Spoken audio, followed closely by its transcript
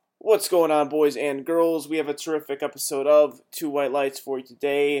What's going on, boys and girls? We have a terrific episode of Two White Lights for you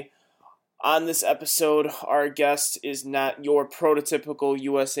today. On this episode, our guest is not your prototypical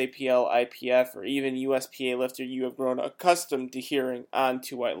USAPL, IPF, or even USPA lifter you have grown accustomed to hearing on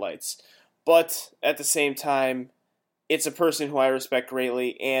Two White Lights. But at the same time, it's a person who I respect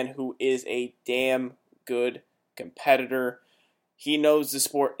greatly and who is a damn good competitor. He knows the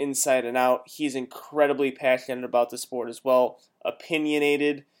sport inside and out. He's incredibly passionate about the sport as well,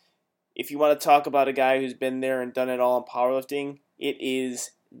 opinionated. If you want to talk about a guy who's been there and done it all in powerlifting, it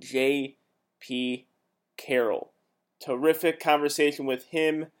is J.P. Carroll. Terrific conversation with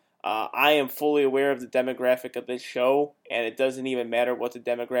him. I am fully aware of the demographic of this show, and it doesn't even matter what the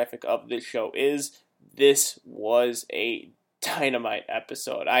demographic of this show is. This was a dynamite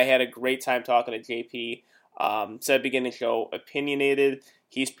episode. I had a great time talking to JP. Said at the beginning of the show, opinionated,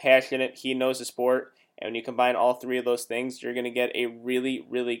 he's passionate, he knows the sport, and when you combine all three of those things, you're going to get a really,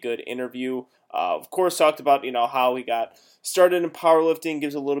 really good interview. Of course, talked about how he got started in powerlifting,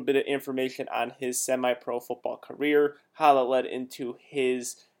 gives a little bit of information on his semi-pro football career, how that led into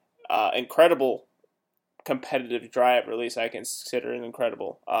his incredible competitive drive, or at least I consider it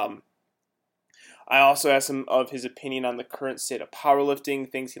incredible. I also asked him of his opinion on the current state of powerlifting,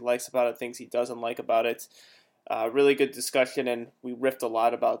 things he likes about it, things he doesn't like about it. Really good discussion, and we riffed a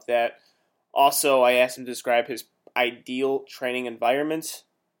lot about that. Also, I asked him to describe his ideal training environment.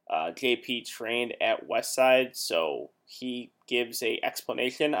 JP trained at Westside, so he gives an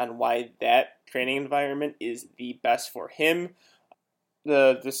explanation on why that training environment is the best for him.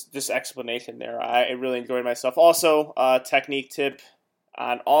 This explanation there, I really enjoyed myself. Also, technique tip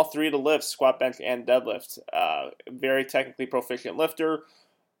on all three of the lifts, squat, bench, and deadlift. Very technically proficient lifter.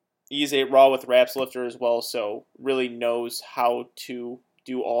 He's a raw with wraps lifter as well, so really knows how to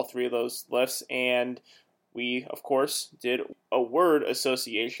do all three of those lifts. And we, of course, did a word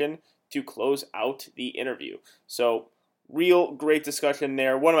association to close out the interview. So, real great discussion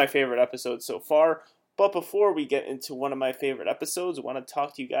there. One of my favorite episodes so far. But before we get into one of my favorite episodes, I want to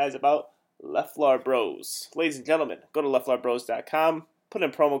talk to you guys about Leflar Bros. Ladies and gentlemen, go to leflarbros.com. Put in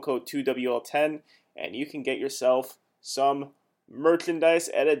promo code 2WL10, and you can get yourself some merchandise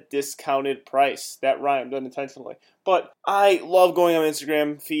at a discounted price. That rhymed unintentionally. But I love going on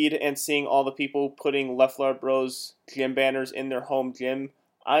Instagram feed and seeing all the people putting Leflar Bros gym banners in their home gym.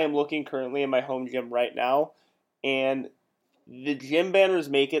 I am looking currently in my home gym right now, and the gym banners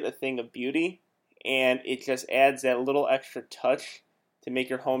make it a thing of beauty, and it just adds that little extra touch to make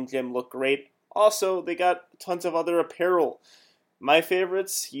your home gym look great. Also, they got tons of other apparel. My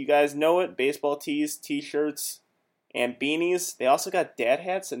favorites, you guys know it, baseball tees, t-shirts, and beanies. They also got dad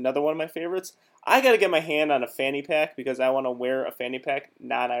hats, another one of my favorites. I got to get my hand on a fanny pack because I want to wear a fanny pack,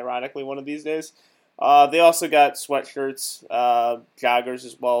 non-ironically, one of these days. They also got sweatshirts, joggers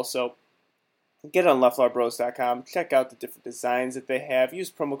as well. So get on leflarbros.com. Check out the different designs that they have.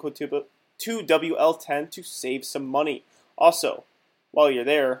 Use promo code 2WL10 to save some money. Also, while you're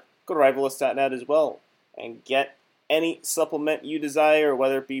there, go to rivalist.net as well and get any supplement you desire,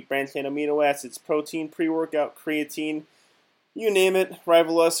 whether it be branched-chain amino acids, protein, pre-workout, creatine, you name it,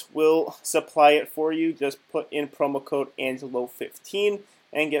 Rivalus will supply it for you. Just put in promo code Angelo15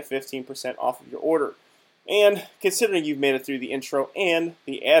 and get 15% off of your order. And considering you've made it through the intro and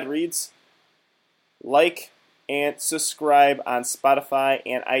the ad reads, like and subscribe on Spotify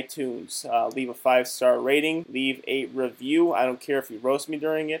and iTunes. Leave a 5-star rating. Leave a review. I don't care if you roast me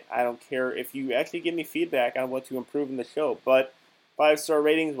during it. I don't care if you actually give me feedback on what to improve in the show. But 5-star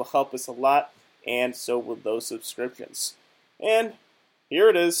ratings will help us a lot, and so will those subscriptions. And here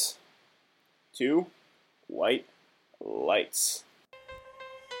it is. 2 White Lights.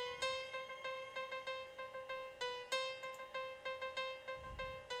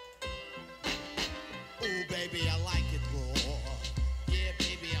 Oh, baby, I like it raw. Yeah,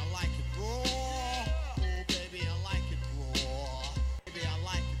 baby, I like it raw. Oh, baby, I like it raw. Baby, I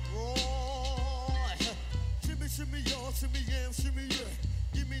like it raw. Shimmy, shimmy, y'all, shimmy, yeah, shimmy, yeah.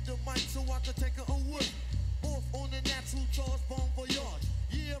 Give me the mic so I can take it away. Off on the natural charge, bomb for yards.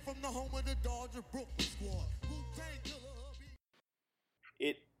 Yeah, from the home of the Dodger Brooklyn squad. Wu-Tang Killer.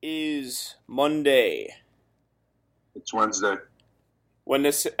 It is Monday. It's Wednesday. When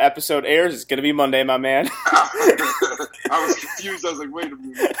this episode airs, it's going to be Monday, my man. I was confused. I was like, wait a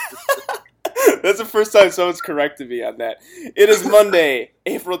minute. That's the first time someone's corrected me on that. It is Monday,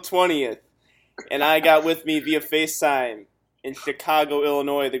 April 20th, and I got with me via FaceTime in Chicago,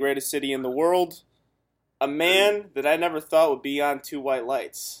 Illinois, the greatest city in the world, a man that I never thought would be on Two White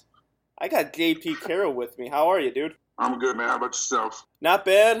Lights. I got J.P. Carroll with me. How are you, dude? I'm good, man. How about yourself? Not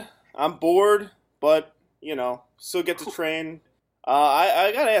bad. I'm bored, but, still get to train.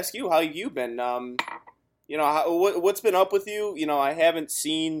 I gotta ask you, how you been? What's been up with you? I haven't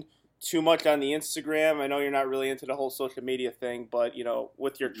seen too much on the Instagram. I know you're not really into the whole social media thing, but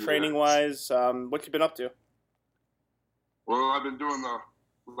with your Yeah. training wise, what you been up to? Well, I've been doing the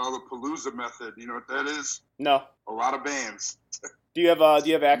Lollapalooza method. You know what that is? No. A lot of bands. Do you have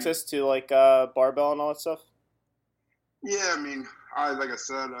access to like barbell and all that stuff? Yeah, I mean, like I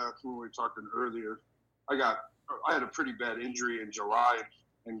said when we were talking earlier, I had a pretty bad injury in July,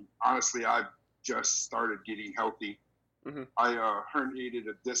 and honestly, I just started getting healthy. Hmm. I herniated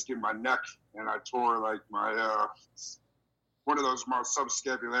a disc in my neck, and I tore like my one of those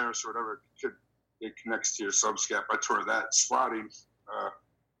subscapularis or whatever it connects to your subscap. I tore that squatting.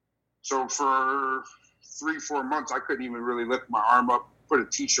 So for 3-4 months, I couldn't even really lift my arm up. Put a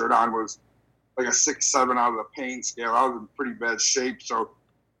t-shirt on, was like a 6-7 out of the pain scale. I was in pretty bad shape. So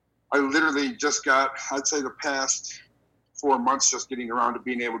I literally just got, I'd say the past 4 months, just getting around to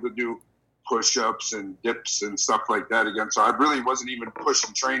being able to do push-ups and dips and stuff like that again. So I really wasn't even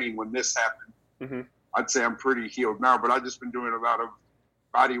pushing training when this happened. Hmm. I'd say I'm pretty healed now, but I've just been doing a lot of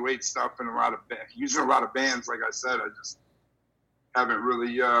body weight stuff and using a lot of bands. Like I said, I just haven't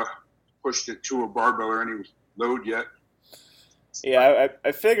really pushed it to a barbell or any load yet. Yeah,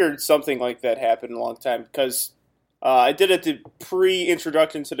 I figured something like that happened a long time because I did it the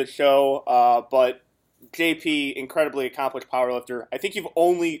pre-introduction to the show, but JP, incredibly accomplished powerlifter. I think you've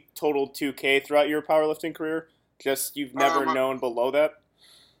only totaled 2K throughout your powerlifting career. Just you've never known below that.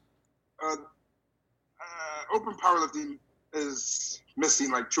 Open powerlifting is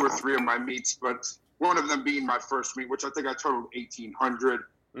missing like 2 or 3 of my meets, but one of them being my first meet, which I think I totaled 1,800.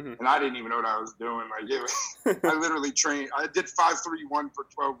 Mm-hmm. And I didn't even know what I was doing. I literally trained. I did 5-3-1 for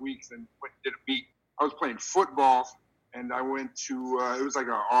 12 weeks and went and did a meet. I was playing football, and I went to it was like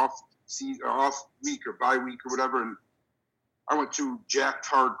an off week or bye week or whatever, and I went to Jacked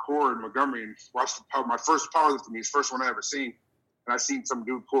Hardcore in Montgomery and watched my first powerlifting meet, first one I ever seen. And I seen some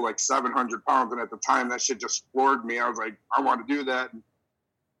dude pull like 700 pounds, and at the time that shit just floored me. I was like, I want to do that. And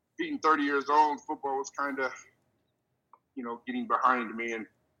being 30 years old, football was kind of, getting behind me, and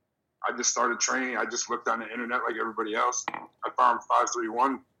I just started training. I just looked on the internet like everybody else. I found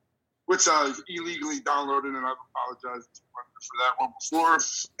 5-3-1, which I illegally downloaded, and I've apologized for that one before.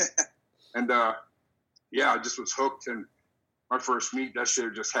 And I just was hooked. And my first meet, that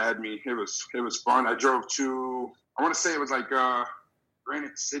shit just had me. It was fun. I drove to, I want to say it was like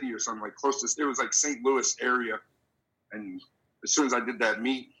Granite City or something, like close to, it was like St. Louis area. And as soon as I did that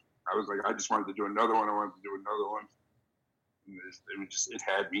meet, I was like, I just wanted to do another one. And it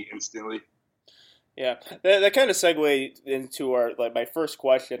had me instantly. Yeah, that kind of segued into my first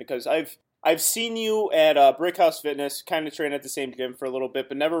question, because I've seen you at Brickhouse Fitness, kind of train at the same gym for a little bit,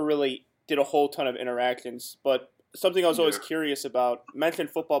 but never really did a whole ton of interactions. But something I was always curious about, mentioned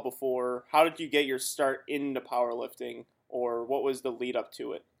football before. How did you get your start into powerlifting, or what was the lead up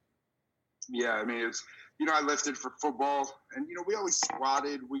to it? Yeah, I mean, it's I lifted for football, and we always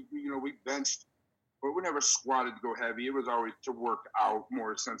squatted. We benched. But we never squatted to go heavy. It was always to work out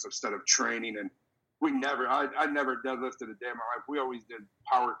more sense instead of training. And I never deadlifted a day in my life. We always did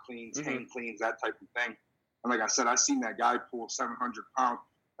power cleans, hang cleans, that type of thing. And like I said, I seen that guy pull 700 pounds.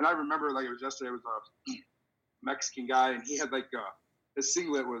 And I remember like it was yesterday, it was a Mexican guy, and he had like his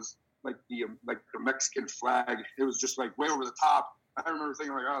singlet was like the Mexican flag. It was just like way over the top. I remember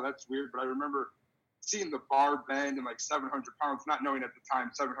thinking like, oh, that's weird. But I remember seeing the bar bend and like 700 pounds, not knowing at the time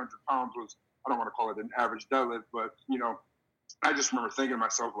 700 pounds was, I don't want to call it an average deadlift, but, I just remember thinking to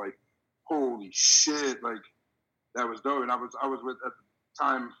myself, like, holy shit, like, that was dope. And I was with, at the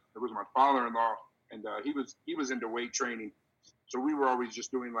time, it was my father-in-law, and he was into weight training. So we were always just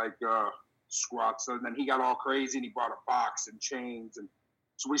doing, like, squats. And then he got all crazy, and he bought a box and chains. And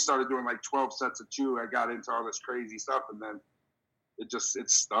so we started doing, like, 12 sets of 2. I got into all this crazy stuff, and then it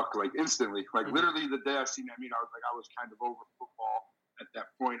stuck, like, instantly. Like, literally the day I seen that meet, I was kind of over football. At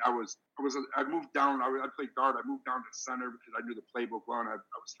that point, I moved down. I played guard. I moved down to center because I knew the playbook well, and I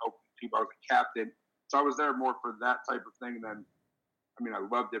was helping people. I was a captain, so I was there more for that type of thing. Than, I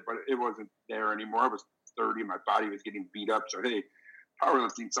loved it, but it wasn't there anymore. I was 30, my body was getting beat up. So hey,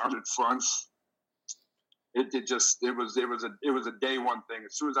 powerlifting sounded fun. It was a day one thing.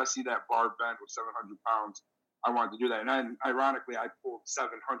 As soon as I see that bar bent with 700 pounds, I wanted to do that. And then, ironically, I pulled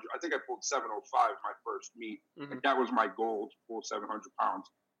 700. I think I pulled 705 my first meet. Like, that was my goal, to pull 700 pounds.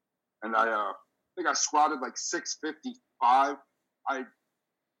 And I think I squatted like 655. I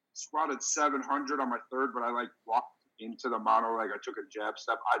squatted 700 on my third, but I like walked into the mono. Like I took a jab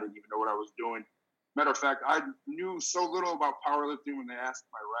step. I didn't even know what I was doing. Matter of fact, I knew so little about powerlifting when they asked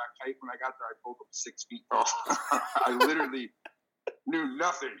my rack height. When I got there, I pulled up 6 feet tall. I literally knew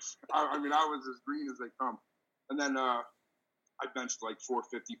nothing. I mean, I was as green as they come. And then I benched like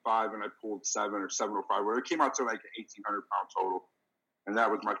 455 and I pulled 7 or 705, where it came out to like an 1,800 pound total. And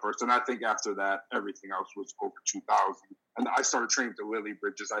that was my first. And I think after that, everything else was over 2,000. And I started training to Lily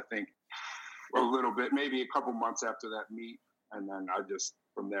Bridges, I think, a little bit, maybe a couple months after that meet. And then I just,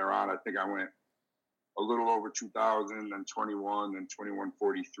 from there on, I think I went a little over 2,000, then 21, then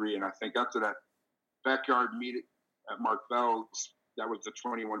 2143. And I think after that backyard meet at Mark Bell's, that was the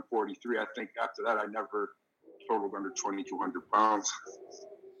 2143. I think after that, I never totaled under 2,200 pounds.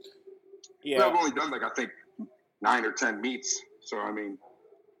 Yeah. But I've only done like, I think, 9 or 10 meets. So, I mean,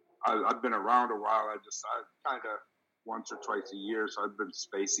 I've been around a while. I kind of once or twice a year, so I've been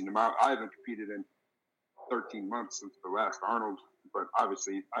spacing them out. I haven't competed in 13 months since the last Arnold, but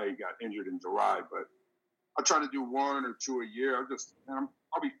obviously I got injured in July. But I try to do 1 or 2 a year.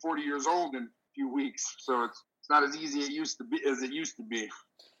 I'll be 40 years old in a few weeks, so it's not as easy as it used to be.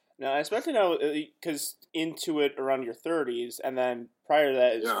 Now, especially now, because into it around your 30s, and then prior to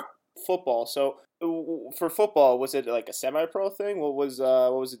that is football. So for football, was it like a semi-pro thing? What was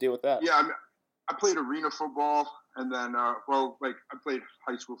the deal with that? Yeah, I played arena football, and then I played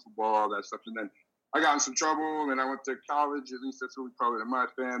high school football, all that stuff, and then I got in some trouble, and I went to college. At least that's what we call it in my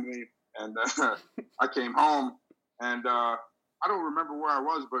family. And I came home, and I don't remember where I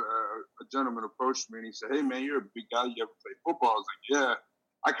was, but a gentleman approached me, and he said, "Hey, man, you're a big guy. You ever play football?" I was like, "Yeah."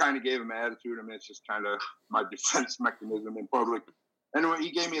 I kind of gave him an attitude. I mean, it's just kind of my defense mechanism in public. Anyway, he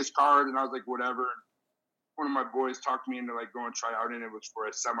gave me his card, and I was like, whatever. And one of my boys talked me into like going try out, and it was for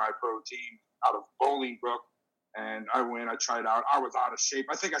a semi-pro team out of Bolingbrook. And I went. I tried out. I was out of shape.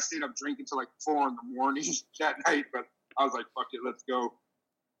 I think I stayed up drinking till like 4 in the morning that night. But I was like, fuck it, let's go.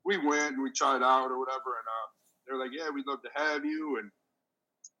 We went and we tried out or whatever. And they were like, yeah, we'd love to have you. And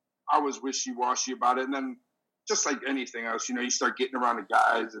I was wishy-washy about it. And then just like anything else, you start getting around the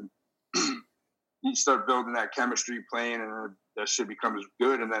guys and you start building that chemistry playing, and that shit becomes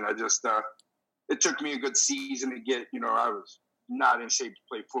good. And then I just, it took me a good season to get, I was not in shape to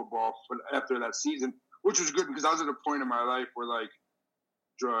play football. But after that season, which was good because I was at a point in my life where like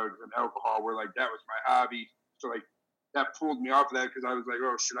drugs and alcohol were like, that was my hobby. So like that pulled me off of that because I was like,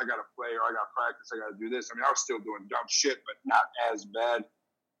 oh shit, I got to play or I got to practice. I got to do this. I mean, I was still doing dumb shit, but not as bad.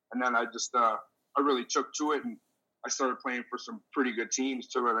 And then I just, I really took to it, and I started playing for some pretty good teams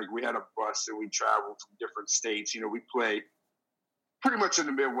too. Like we had a bus and we traveled from different states. We played pretty much in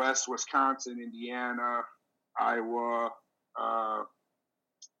the Midwest, Wisconsin, Indiana, Iowa,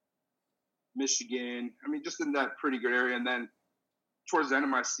 Michigan. I mean, just in that pretty good area. And then towards the end of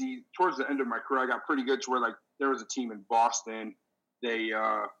my career, I got pretty good to where like there was a team in Boston. They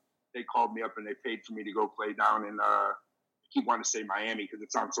called me up and they paid for me to go play down in I keep wanting to say Miami because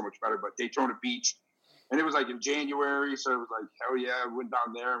it sounds so much better, but Daytona Beach. And it was like in January, so it was like, hell yeah, I went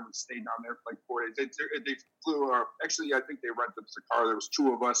down there and we stayed down there for like 4 days. They flew, actually, I think they rented us a car. There was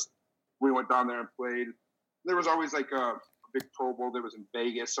 2 of us. We went down there and played. There was always like a big Pro Bowl that was in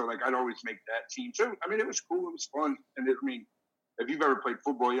Vegas, so like I'd always make that team. So, I mean, it was cool. It was fun. And if you've ever played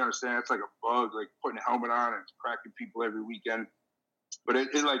football, you understand it's like a bug, like putting a helmet on and cracking people every weekend. But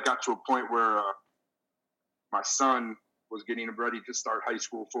it like got to a point where my son was getting ready to start high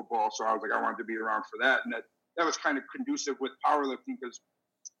school football. So I was like, I wanted to be around for that. And that was kind of conducive with powerlifting because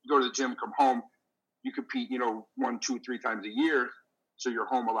you go to the gym, come home, you compete, 1, 2, 3 times a year. So you're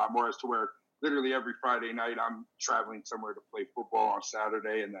home a lot more, as to where literally every Friday night I'm traveling somewhere to play football on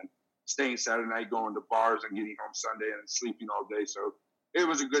Saturday and then staying Saturday night, going to bars and getting home Sunday and sleeping all day. So it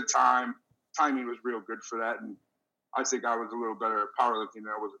was a good time. Timing was real good for that. And I think I was a little better at powerlifting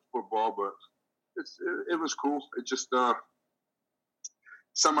than I was at football, but it was cool. It just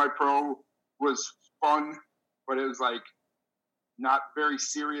semi-pro was fun, but it was like not very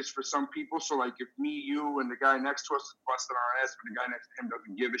serious for some people. So like if me, you, and the guy next to us is busting our ass, but the guy next to him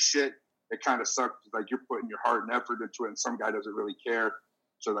doesn't give a shit, it kind of sucked. Like you're putting your heart and effort into it, and some guy doesn't really care.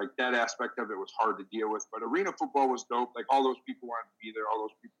 So like that aspect of it was hard to deal with. But arena football was dope. Like all those people wanted to be there. All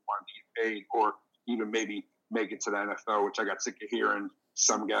those people wanted to get paid, or even maybe make it to the NFL, which I got sick of hearing.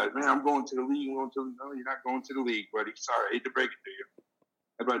 Some guys, man, I'm going to the league. No, you're not going to the league, buddy. Sorry, I hate to break it to you.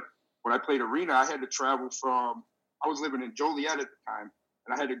 But when I played arena, I had to travel I was living in Joliet at the time,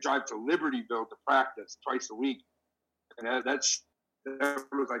 and I had to drive to Libertyville to practice twice a week. And that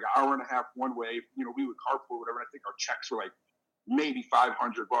was like an hour and a half one way. We would carpool or whatever. And I think our checks were like maybe $500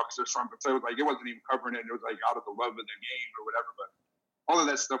 or something. So it was like, it wasn't even covering it. It was like out of the love of the game or whatever. But all of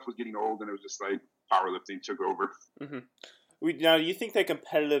that stuff was getting old, and it was just like powerlifting took over. Mm-hmm. Now, do you think that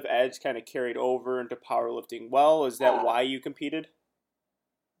competitive edge kind of carried over into powerlifting well? Is that why you competed?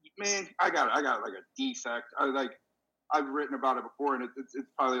 Man, I got like a defect. I've written about it before, and it's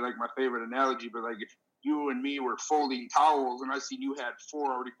probably like my favorite analogy. But like if you and me were folding towels, and I seen you had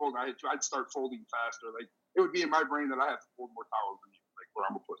 4 already folded, I'd start folding faster. Like it would be in my brain that I have to fold more towels than you. Like where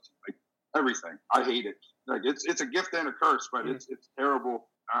I'm a pussy. Like everything, I hate it. Like it's a gift and a curse, but it's terrible.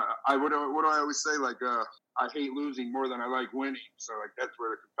 What do I always say? Like I hate losing more than I like winning. So like that's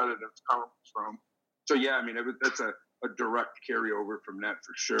where the competitive comes from. So yeah, I mean that's a direct carryover from that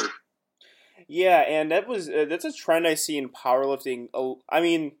for sure. Yeah, and that's a trend I see in powerlifting. I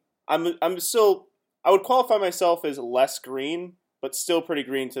mean, I'm still, I would qualify myself as less green, but still pretty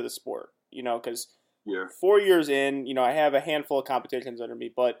green to the sport. You know, because 4 years in, you know, I have a handful of competitions under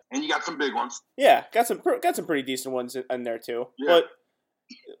me, but and you got some big ones. Yeah, got some pretty decent ones in there too. Yeah. But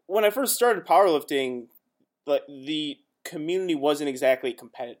when I first started powerlifting, the community wasn't exactly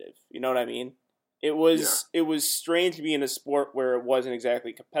competitive. You know what I mean? It was strange to be in a sport where it wasn't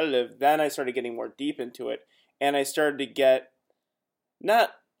exactly competitive. Then I started getting more deep into it, and I started to get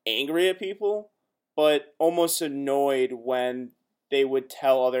not angry at people, but almost annoyed when they would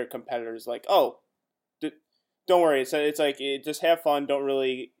tell other competitors like, "Oh, don't worry. It's like just have fun. Don't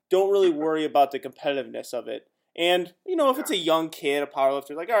really worry about the competitiveness of it." And you know, if it's a young kid, a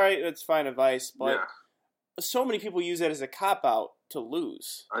powerlifter, like, all right, that's fine advice. But so many people use that as a cop out to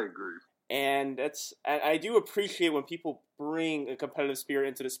lose. I agree. And I do appreciate when people bring a competitive spirit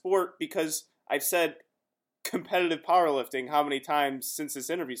into the sport, because I've said competitive powerlifting how many times since this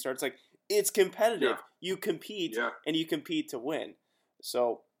interview starts. Like, it's competitive. You compete, and you compete to win.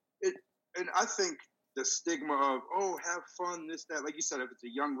 So, and I think the stigma of, oh, have fun, this, that, like you said, if it's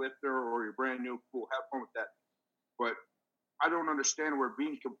a young lifter or you're brand new, cool, have fun with that. But I don't understand where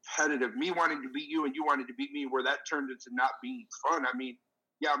being competitive, me wanting to beat you and you wanting to beat me, where that turned into not being fun. I mean,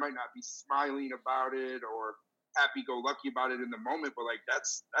 yeah, I might not be smiling about it or happy-go-lucky about it in the moment, but like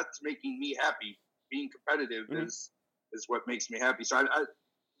that's making me happy. Being competitive is what makes me happy. So I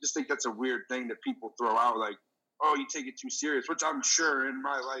just think that's a weird thing that people throw out, like, oh, you take it too serious, which I'm sure in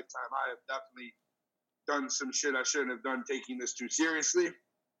my lifetime I have definitely done some shit I shouldn't have done taking this too seriously.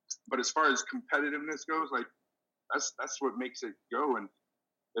 But as far as competitiveness goes, like that's what makes it go. And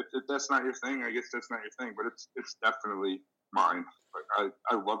if that's not your thing, I guess that's not your thing. But it's definitely mine. Like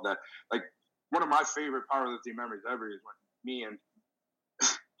I love that. Like one of my favorite powerlifting memories ever is when me and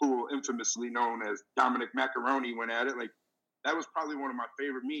who infamously known as Dominic Macaroni went at it. Like that was probably one of my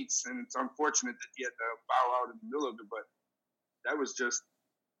favorite meets, and it's unfortunate that he had to bow out in the middle of it. But that was just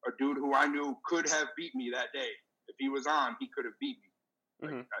a dude who I knew could have beat me that day. If he was on, he could have beat me.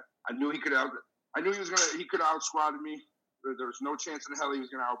 Like, I knew he could have. I knew he could have out squatted me. There was no chance in hell he was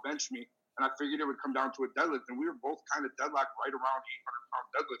going to out bench me. And I figured it would come down to a deadlift, and we were both kind of deadlocked right around 800-pound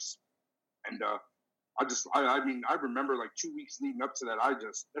deadlifts. And I mean, I remember like 2 weeks leading up to that.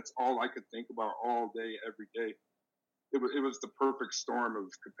 That's all I could think about all day, every day. It was the perfect storm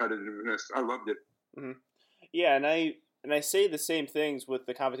of competitiveness. I loved it. Mm-hmm. Yeah, and I say the same things with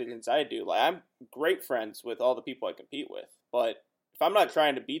the competitions I do. Like, I'm great friends with all the people I compete with, but if I'm not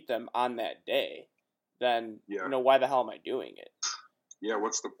trying to beat them on that day, then you know, why the hell am I doing it? Yeah,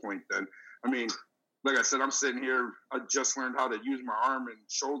 what's the point then? I mean, like I said, I'm sitting here. I just learned how to use my arm and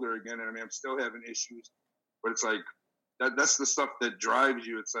shoulder again, and I mean, I'm still having issues. But it's like that's the stuff that drives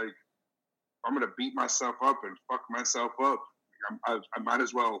you. It's like I'm gonna beat myself up and fuck myself up. I might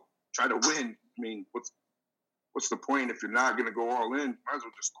as well try to win. I mean, what's the point if you're not gonna go all in? Might as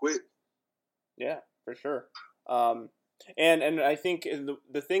well just quit. Yeah, for sure. And I think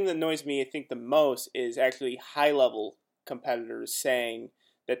the thing that annoys me, I think the most, is actually high level competitors saying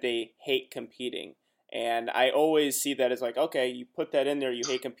that they hate competing. And I always see that as like, okay, you put that in there, you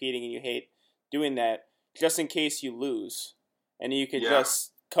hate competing and you hate doing that just in case you lose. And you could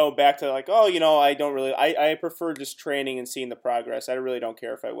just go back to like, oh, you know, I prefer just training and seeing the progress. I really don't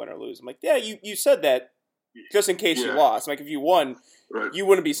care if I win or lose. I'm like, yeah, you said that just in case you lost. Like if you won, you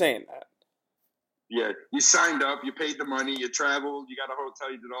wouldn't be saying that. Yeah, you signed up, you paid the money, you traveled, you got a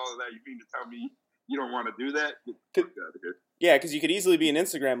hotel, you did all of that. You mean to tell me you don't want to do that? Get out of here. Yeah, because you could easily be an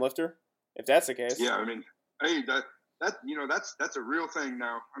Instagram lifter if that's the case. Yeah, I mean, hey, that you know, that's a real thing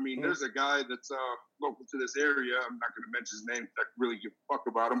now. I mean, there's a guy that's local to this area. I'm not going to mention his name. I really give a fuck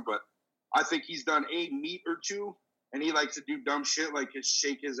about him, but I think he's done a meet or two, and he likes to do dumb shit like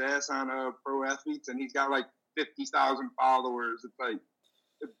shake his ass on pro athletes, and he's got like 50,000 followers. It's like,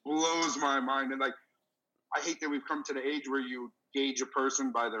 it blows my mind. And like, I hate that we've come to the age where you gauge a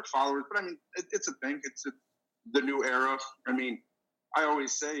person by their followers, but I mean, it's a thing. It's the new era. I mean, I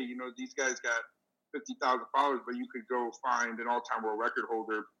always say, you know, these guys got 50,000 followers, but you could go find an all-time world record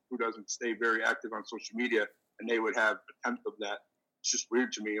holder who doesn't stay very active on social media, and they would have a tenth of that. It's just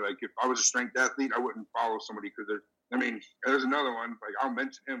weird to me. Like, if I was a strength athlete, I wouldn't follow somebody because I mean, there's another one. Like, I'll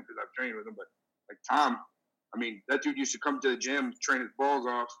mention him because I've trained with him. But, like, Tom, I mean, that dude used to come to the gym, train his balls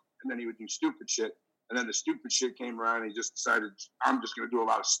off, and then he would do stupid shit. And then the stupid shit came around, and he just decided, I'm just going to do a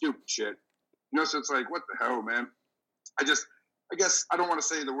lot of stupid shit. You know, so it's like, what the hell, man? I guess I don't want to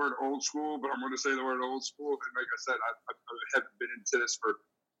say the word old school, but I'm going to say the word old school. And like I said, I haven't been into this for,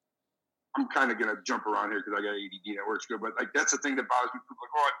 I'm kind of going to jump around here because I got ADD and it works good. But like, that's the thing that bothers me. People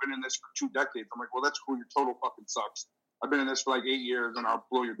are like, oh, I've been in this for 2 decades. I'm like, well, that's cool. Your total fucking sucks. I've been in this for like 8 years and I'll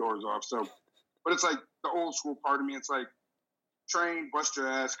blow your doors off. So, but it's like the old school part of me. It's like, train, bust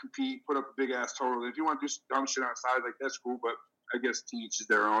your ass, compete, put up a big ass total. If you want to do some dumb shit outside, like, that's cool. But I guess to each is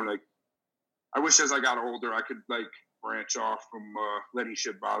their own. Like, I wish as I got older, I could like branch off from letting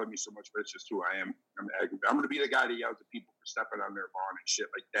shit bother me so much, but it's just who I am. I'm aggravated. I'm going to be the guy that yells at people for stepping on their lawn and shit.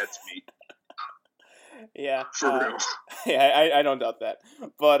 Like, that's me. Yeah. For real. Yeah, I don't doubt that.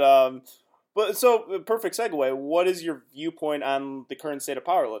 But so, perfect segue. What is your viewpoint on the current state of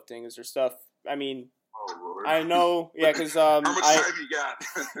powerlifting? Is there stuff, I mean, Oh, Lord. I know, yeah, because How much time you got?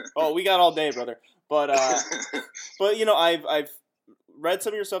 oh, we got all day, brother. But you know, I've read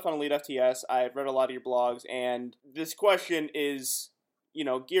some of your stuff on Elite FTS. I've read a lot of your blogs, and this question is, you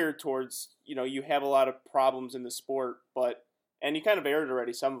know, geared towards, you know, you have a lot of problems in the sport, and you kind of aired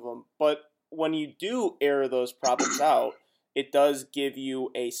already some of them, but when you do air those problems out, it does give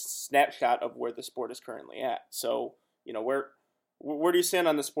you a snapshot of where the sport is currently at. So, you know, where do you stand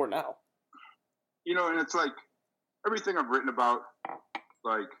on the sport now? You know, and it's like everything I've written about,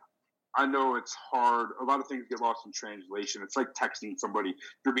 like, I know it's hard. A lot of things get lost in translation. It's like texting somebody. If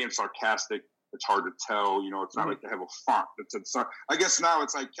you're being sarcastic, it's hard to tell. You know, it's not like they have a font that says, I guess now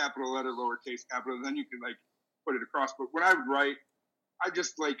it's like capital letter, lowercase capital, and then you can like put it across. But when I write, I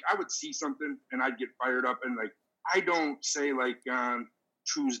just like, I would see something and I'd get fired up. And like, I don't say like on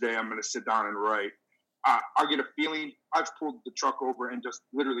Tuesday, I'm going to sit down and write. I'll get a feeling. I've pulled the truck over and just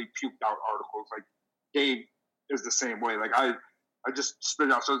literally puked out articles. Like, Dave is the same way. Like, I just spit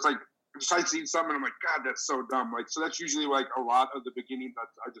it out. So it's like, if I see something, I'm like, God, that's so dumb. Like, so that's usually like a lot of the beginning. That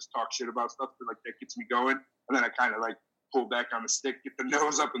I just talk shit about stuff that like that gets me going, and then I kind of like pull back on the stick, get the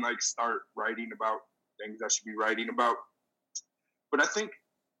nose up, and like start writing about things I should be writing about. But I think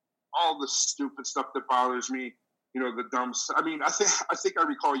all the stupid stuff that bothers me, you know, the dumb. I mean, I think I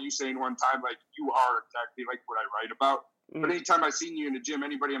recall you saying one time, like, you are exactly like what I write about. But anytime I seen you in the gym,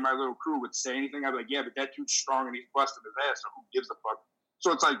 anybody in my little crew would say anything, I'd be like, yeah, but that dude's strong and he's busting his ass, so who gives a fuck?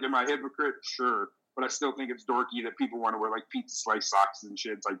 So it's like, am I a hypocrite? Sure. But I still think it's dorky that people want to wear like pizza slice socks and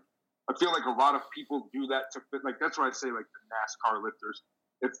shit. It's like, I feel like a lot of people do that to fit. Like, that's why I say like the NASCAR lifters,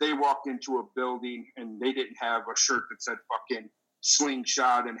 if they walked into a building and they didn't have a shirt that said fucking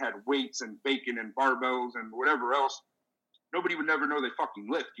slingshot and had weights and bacon and barbells and whatever else, nobody would never know they fucking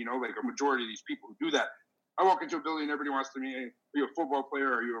lift, you know, like a majority of these people who do that. I walk into a building and everybody wants to me, hey, are you a football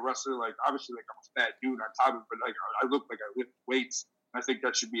player? Are you a wrestler? Like, obviously, like, I'm a fat dude on top of it, but like, I look like I lift weights. I think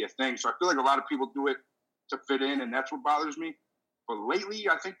that should be a thing. So I feel like a lot of people do it to fit in, and that's what bothers me. But lately,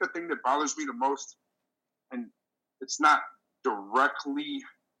 I think the thing that bothers me the most, and it's not directly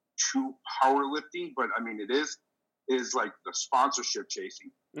to powerlifting, but I mean, it is like the sponsorship chasing.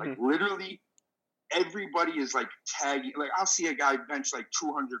 Like, literally, everybody is like tagging. Like, I'll see a guy bench like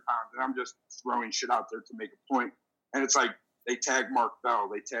 200 pounds, and I'm just throwing shit out there to make a point. And it's like, they tag Mark Bell,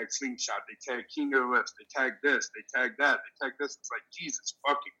 they tag Slingshot, they tag King of the Lifts, they tag this, they tag that, they tag this. It's like, Jesus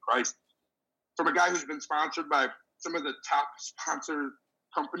fucking Christ. From a guy who's been sponsored by some of the top sponsor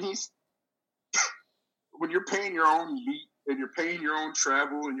companies, when you're paying your own meat and you're paying your own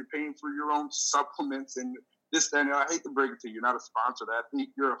travel and you're paying for your own supplements and this, that, and I hate to break it to you, you're not a sponsored athlete,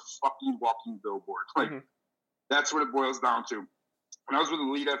 you're a fucking walking billboard. Like, that's what it boils down to. When I was with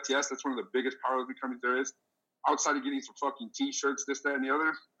Elite FTS, that's one of the biggest powerlifting companies there is. Outside of getting some fucking T-shirts, this, that, and the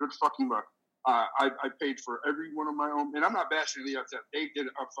other, good fucking luck. I paid for every one of my own, and I'm not bashing Elite FTS. They did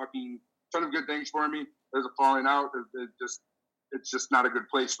a fucking ton of good things for me. There's a falling out. It's just not a good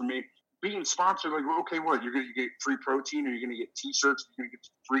place for me. Being sponsored, like, okay, what? You're going to get free protein, or you're going to get T-shirts, you're going to get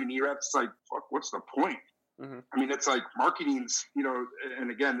free knee reps. It's like, fuck, what's the point? I mean, it's like marketing's, you know,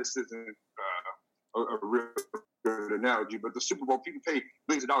 and again, this isn't a real good analogy, but the Super Bowl, people pay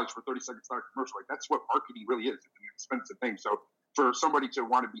millions of dollars for 30 seconds of commercial. Like, that's what marketing really is. It's an expensive thing. So for somebody to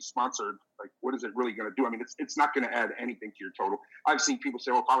want to be sponsored, like, what is it really going to do? I mean, it's not going to add anything to your total. I've seen people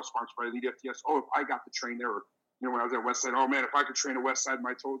say, oh, if I was sponsored by Elite FTS, oh, if I got to train there, or, you know, when I was at Westside, oh man, if I could train at Westside,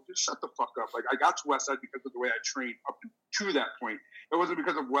 my total, just shut the fuck up. Like, I got to Westside because of the way I trained up to that point. It wasn't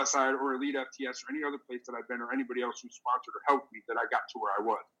because of Westside or Elite FTS or any other place that I've been or anybody else who sponsored or helped me that I got to where I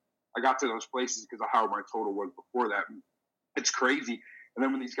was. I got to those places because of how my total was before that. And it's crazy. And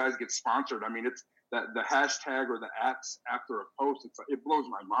then when these guys get sponsored, I mean, that the hashtag or the @ after a post, it blows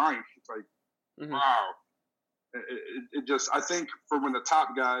my mind. It's like, wow. It just, I think for when the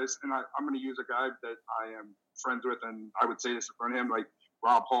top guys, and I'm going to use a guy that I am friends with, and I would say this in front of him, like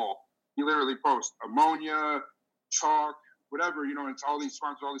Rob Hall. He literally posts ammonia, chalk, whatever, and it's all these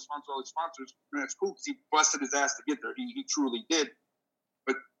sponsors. And that's cool because he busted his ass to get there. He truly did.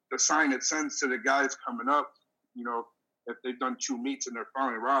 But the sign it sends to the guys coming up, if they've done 2 meets and they're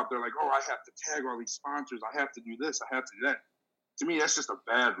following Rob, they're like, oh, I have to tag all these sponsors. I have to do this. I have to do that. To me, that's just a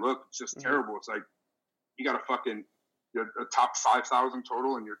bad look. It's just terrible. It's like, you got a top 5,000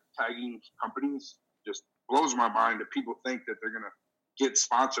 total and you're tagging companies. Just blows my mind that people think that they're going to get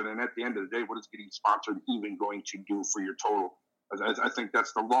sponsored. And at the end of the day, what is getting sponsored even going to do for your total? I think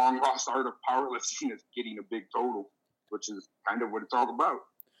that's the long lost art of powerlifting, is getting a big total, which is kind of what it's all about.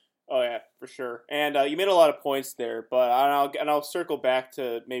 Oh yeah, for sure. And you made a lot of points there, but I'll circle back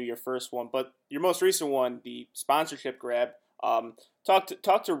to maybe your first one, but your most recent one, the sponsorship grab.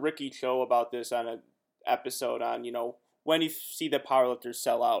 Talk to Ricky Cho about this on an episode on when you see the powerlifters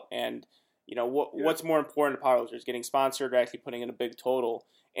sell out, and what's more important to powerlifters, getting sponsored or actually putting in a big total.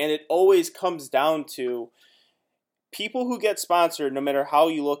 And it always comes down to people who get sponsored, no matter how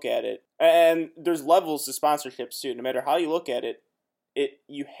you look at it, and there's levels to sponsorships too. No matter how you look at it,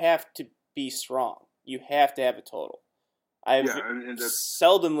 you have to be strong. You have to have a total. I've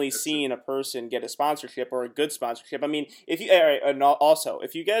seldomly seen a person get a sponsorship or a good sponsorship. I mean, if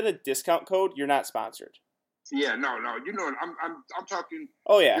you get a discount code, you're not sponsored. Yeah, no. I'm talking.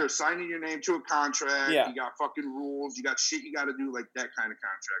 Oh yeah, you're signing your name to a contract. Yeah. You got fucking rules. You got shit you got to do, like that kind of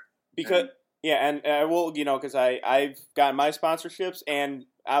contract. Because and I will, because I've gotten my sponsorships, and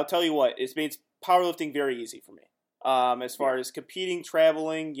I'll tell you what, it's made powerlifting very easy for me. As far as competing,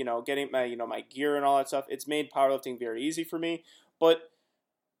 traveling, getting my, my gear and all that stuff, it's made powerlifting very easy for me. But,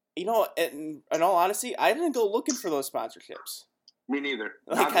 in all honesty, I didn't go looking for those sponsorships. Me neither.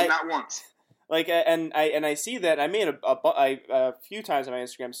 Like not once. Like, and I see that I made a few times on my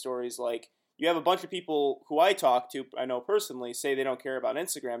Instagram stories, like, you have a bunch of people who I talk to, I know personally, say they don't care about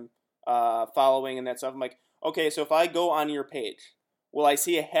Instagram following and that stuff. I'm like, okay, so if I go on your page, will I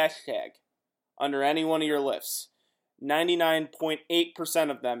see a hashtag under any one of your lifts? 99.8%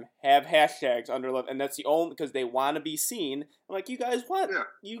 of them have hashtags under lift, and that's the only, because they want to be seen. I'm like, you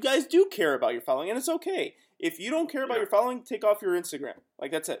guys do care about your following, and it's okay. If you don't care about your following, take off your Instagram.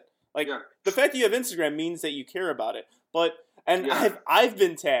 Like, that's it. Like, the fact that you have Instagram means that you care about it. But, I've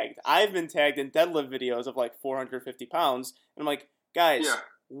been tagged. I've been tagged in deadlift videos of like 450 pounds, and I'm like, guys,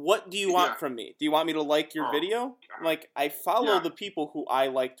 what do you want from me? Do you want me to like your video? I'm like, I follow the people who I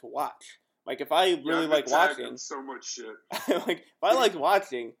like to watch. Like, if I really like watching, so much shit. Like, if I like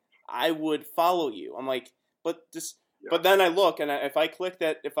watching, I would follow you. I'm like, but then I look, and if I click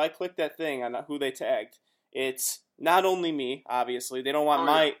that thing on who they tagged, it's not only me. Obviously, they don't want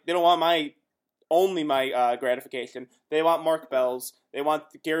my gratification. They want Mark Bell's. They want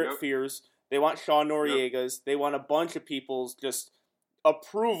Garrett Fears. They want Sean Noriega's. They want a bunch of people's just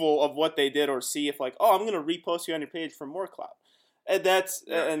approval of what they did, or see if like, oh, I'm gonna repost you on your page for more clout. And that's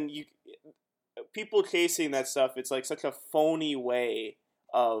and you. People chasing that stuff, it's like such a phony way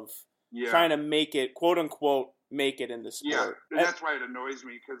of trying to make it, quote unquote, make it in the sport. Yeah, and that's why it annoys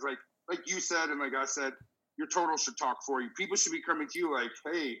me, because like you said and like I said, your total should talk for you. People should be coming to you like,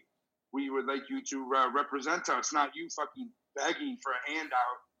 hey, we would like you to represent us, not you fucking begging for a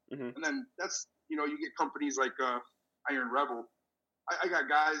handout. Mm-hmm. And then that's, you get companies like Iron Rebel. I got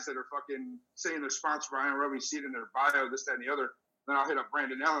guys that are fucking saying they're sponsored by Iron Rebel. You see it in their bio, this, that, and the other. Then I'll hit up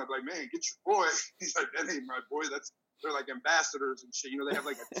Brandon Allen. I'm like, man, get your boy. He's like, that ain't my boy. They're like ambassadors and shit. They have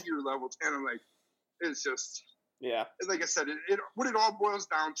like a tier level 10. I'm like, it's just, like I said, what it all boils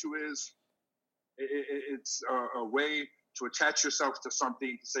down to is it's a way to attach yourself to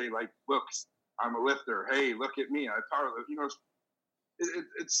something, to say like, look, I'm a lifter. Hey, look at me. I powerlift.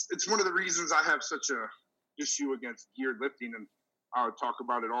 It's one of the reasons I have such a issue against geared lifting, and I'll talk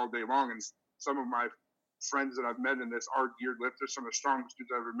about it all day long. And some of my friends that I've met in this are geared lifters. Some of the strongest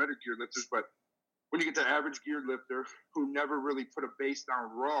dudes I've ever met are geared lifters. But when you get the average geared lifter who never really put a base down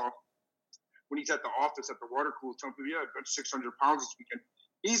raw, when he's at the office at the water cooler telling people, I bench 600 pounds this weekend,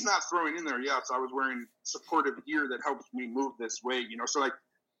 he's not throwing in there, yes, I was wearing supportive gear that helps me move this way, So like,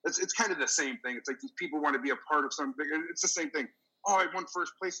 it's kind of the same thing. It's like these people want to be a part of something, and it's the same thing. Oh, I won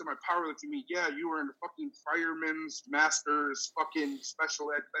first place in my powerlifting meet. Yeah, you were in the fucking fireman's masters, fucking special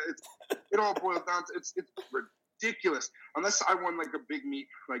ed. It all boils down to it's ridiculous. Unless I won like a big meet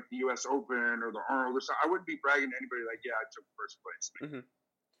like the U.S. Open or the Arnold or something, I wouldn't be bragging to anybody like, yeah, I took first place. Mm-hmm.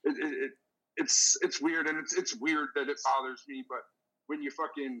 It's weird, and it's weird that it bothers me. But when you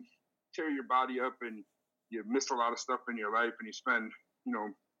fucking tear your body up and you miss a lot of stuff in your life and you spend,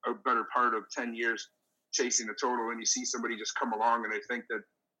 a better part of 10 years chasing a total and you see somebody just come along and they think that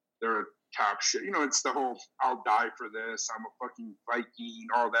they're a top shit. It's the whole, I'll die for this. I'm a fucking Viking,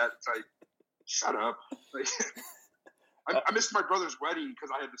 all that. It's like, shut up. Like, I missed my brother's wedding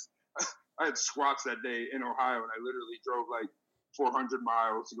because I had squats that day in Ohio and I literally drove like 400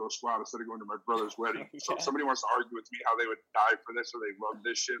 miles to go squat instead of going to my brother's wedding. So if somebody wants to argue with me how they would die for this or they love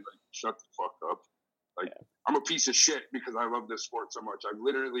this shit, like, shut the fuck up. Like, I'm a piece of shit because I love this sport so much. I've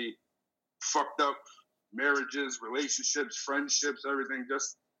literally fucked up marriages, relationships, friendships, everything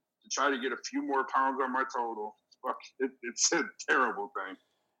just to try to get a few more pounds on my total. Fuck, it's a terrible thing.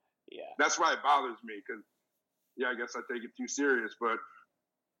 Yeah. That's why it bothers me because, I guess I take it too serious, but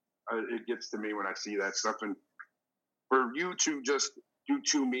it gets to me when I see that stuff. And for you to just do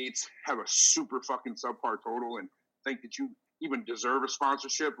 2 meets, have a super fucking subpar total, and think that you even deserve a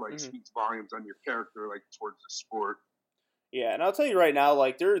sponsorship, like, speaks volumes on your character, like, towards the sport. Yeah, and I'll tell you right now,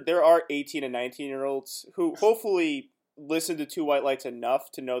 like, there are 18 and 19-year-olds who hopefully listen to Two White Lights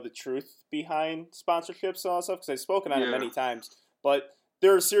enough to know the truth behind sponsorships and all that stuff, because I've spoken on it many times. But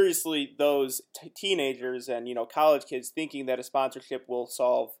there are seriously those teenagers and, college kids thinking that a sponsorship will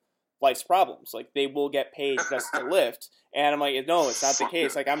solve life's problems. Like, they will get paid just to lift. And I'm like, no, it's not the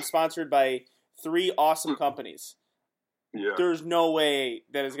case. Like, I'm sponsored by 3 awesome companies. Yeah. There's no way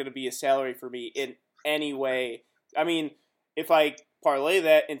that is going to be a salary for me in any way. I mean, if I parlay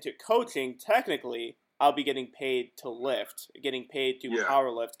that into coaching, technically, I'll be getting paid to lift, getting paid to power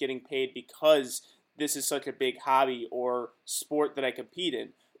lift, getting paid because this is such a big hobby or sport that I compete in.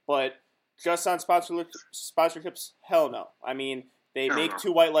 But just on sponsorships, hell no. I mean, they make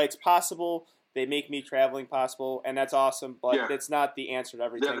Two White Lights possible. They make me traveling possible, and that's awesome. But it's not the answer to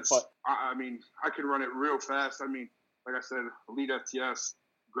everything. Yeah, but I mean, I can run it real fast. I mean, like I said, Elite FTS,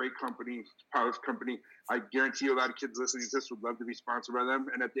 great company, power company. I guarantee you a lot of kids listening to this would love to be sponsored by them.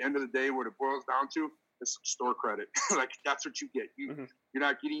 And at the end of the day, what it boils down to is store credit. Like, that's what you get. You're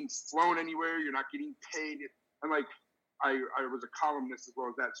not getting flown anywhere. You're not getting paid. And, like, I was a columnist as well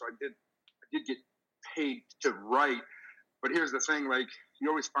as that, so I did get paid to write. But here's the thing, like, you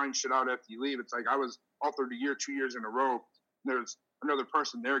always find shit out after you leave. It's like I was authored a year, 2 years in a row. There's another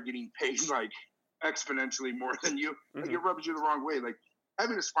person there getting paid, like, exponentially more than you. Like, it rubs you the wrong way. Like,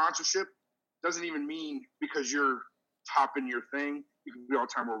 having a sponsorship doesn't even mean because you're top in your thing, you can be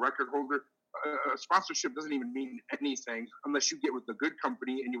all-time world record holder. A sponsorship doesn't even mean anything unless you get with a good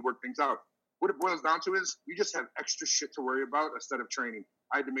company and you work things out. What it boils down to is you just have extra shit to worry about instead of training.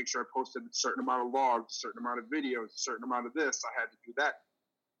 I had to make sure I posted a certain amount of logs, a certain amount of videos, a certain amount of this. I had to do that.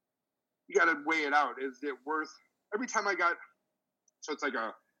 You got to weigh it out. Is it worth every time I got? So it's like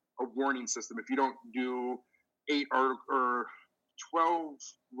a warning system. If you don't do 8 or 12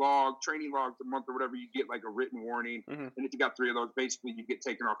 training logs a month or whatever, you get like a written warning. And if you got 3 of those, basically you get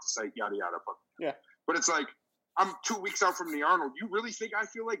taken off the site, yada, yada. Yeah. But it's like, I'm 2 weeks out from the Arnold. You really think I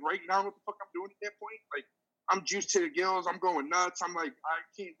feel like writing down what the fuck I'm doing at that point? Like, I'm juiced to the gills. I'm going nuts. I'm like, I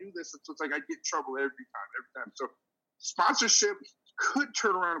can't do this. So it's like I get in trouble every time. So sponsorship could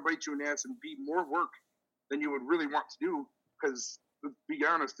turn around and bite you in the ass and be more work than you would really want to do. Because, to be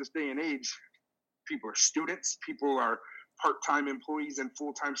honest, this day and age, people are students. People are part-time employees and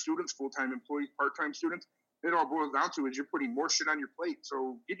full-time students, full-time employees, part-time students. It all boils down to is you're putting more shit on your plate.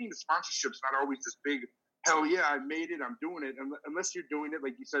 So getting the sponsorship's not always this big, hell yeah, I made it, I'm doing it. Unless you're doing it,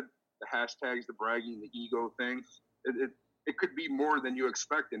 like you said, the hashtags, the bragging, the ego thing, it could be more than you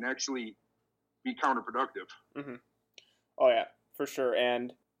expect and actually be counterproductive. Oh, yeah, for sure.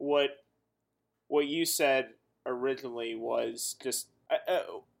 And what you said originally was just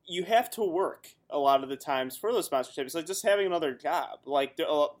you have to work a lot of the times for those sponsorships. It's like just having another job. Like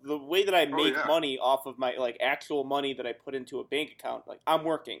the way that I make money off of my like actual money that I put into a bank account, like I'm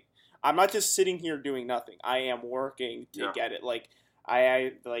working. I'm not just sitting here doing nothing. I am working to get it. Like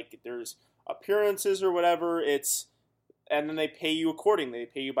I like there's appearances or whatever. And then they pay you accordingly. They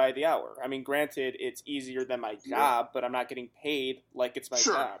pay you by the hour. I mean, granted, it's easier than my job, but I'm not getting paid like it's my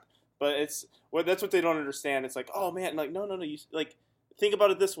job. But that's what they don't understand. It's like, oh man, like no. You like think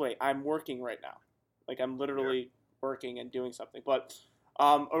about it this way. I'm working right now. Like I'm literally working and doing something. But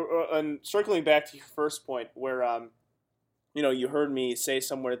and circling back to your first point, where you heard me say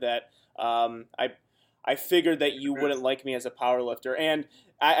somewhere that I figured that you wouldn't like me as a powerlifter, and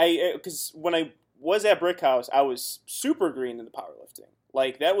I because when I was at Brickhouse, I was super green in the powerlifting.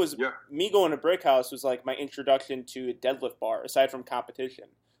 Like that was me going to Brickhouse was like my introduction to a deadlift bar, aside from competition.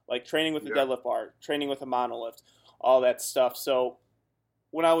 Like training with a deadlift bar, training with a monolift, all that stuff. So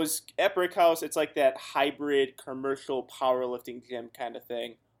when I was at Brickhouse, it's like that hybrid commercial powerlifting gym kind of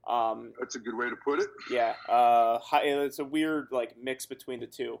thing, That's a good way to put it. Yeah, it's a weird like mix between the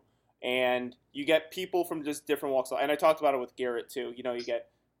two, and you get people from just different walks of life. And I talked about it with Garrett too. You know, you get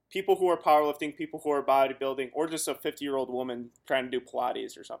people who are powerlifting, people who are bodybuilding, or just a 50-year-old woman trying to do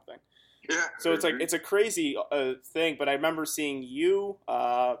Pilates or something. Yeah. So it's like it's a crazy thing. But I remember seeing you,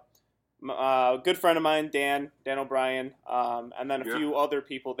 a good friend of mine, Dan O'Brien, and then a few other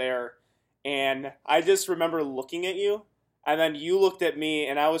people there, and I just remember looking at you. And then you looked at me,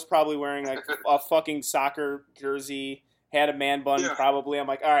 and I was probably wearing like a fucking soccer jersey, had a man bun probably. I'm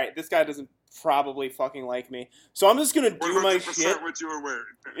like, all right, this guy doesn't probably fucking like me, so I'm just gonna do my shit. What you were wearing.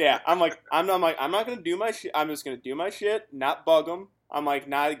 Yeah, I'm not gonna do my shit. I'm just gonna do my shit, not bug them. I'm like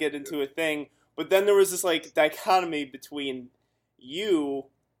not get into a thing. But then there was this like dichotomy between you,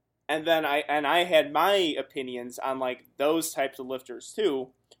 and then I had my opinions on like those types of lifters too.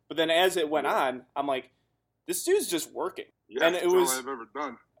 But then as it went on, I'm like, this dude's just working. Yeah, and it was all I've ever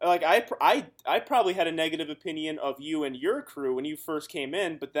done. Like I probably had a negative opinion of you and your crew when you first came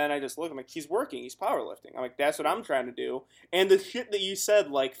in, but then I just looked, I'm like, he's working, he's powerlifting. I'm like, that's what I'm trying to do. And the shit that you said,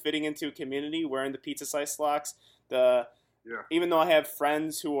 like fitting into a community, wearing the pizza slice slocks, even though I have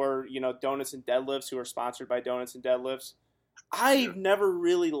friends who are, you know, Donuts and Deadlifts who are sponsored by Donuts and Deadlifts, I've never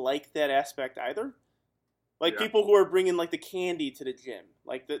really liked that aspect either. Like people who are bringing like the candy to the gym,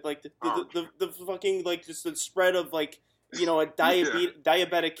 like the fucking like just the spread of like, you know, a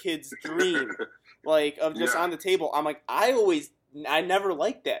diabetic kid's dream, like of just on the table. I'm like, I never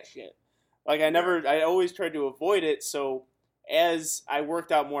liked that shit. Like I always tried to avoid it. So as I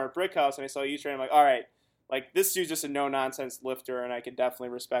worked out more at Brickhouse and I saw you train, I'm like, all right, like this dude's just a no nonsense lifter, and I can definitely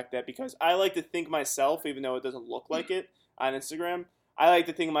respect that because I like to think myself, even though it doesn't look like it on Instagram. I like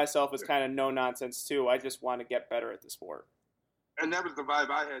to think of myself as kind of no nonsense too. I just want to get better at the sport. And that was the vibe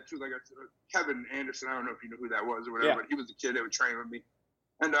I had too. Like Kevin Anderson, I don't know if you know who that was or whatever, but he was a kid that would train with me,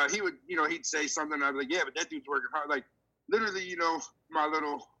 and he would, you know, he'd say something. I'd be like, yeah, but that dude's working hard. Like literally, you know, my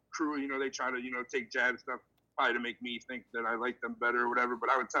little crew, you know, they try to, you know, take jab stuff probably to make me think that I like them better or whatever.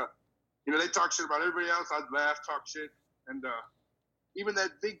 But I would tell, you know, they talk shit about everybody else. I'd laugh, talk shit, and even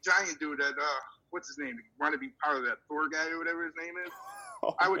that big giant dude that what's his name? Want to be part of that Thor guy or whatever his name is.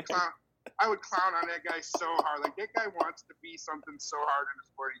 I would clown on that guy so hard. Like that guy wants to be something so hard in the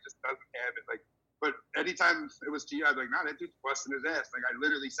sport, he just doesn't have it. Like, but anytime it was to you, I'd be like, nah, that dude's busting his ass. Like I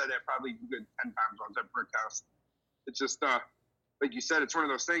literally said that probably a good 10 times on that Brickhouse. It's just like you said, it's one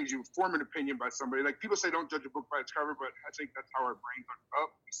of those things you form an opinion by somebody. Like people say, don't judge a book by its cover, but I think that's how our brains are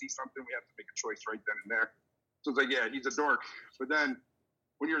up. We see something, we have to make a choice right then and there. So it's like, yeah, he's a dork. But then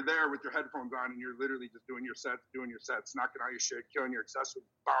when you're there with your headphones on and you're literally just doing your sets, knocking out your shit, killing your accessories,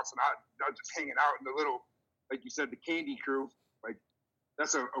 bouncing out, not just hanging out in the little, like you said, the candy crew, like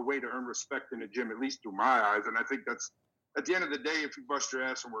that's a way to earn respect in the gym, at least through my eyes. And I think that's, at the end of the day, if you bust your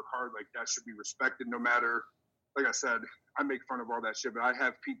ass and work hard, like that should be respected no matter, like I said, I make fun of all that shit, but I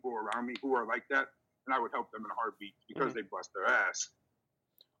have people around me who are like that, and I would help them in a heartbeat because they bust their ass.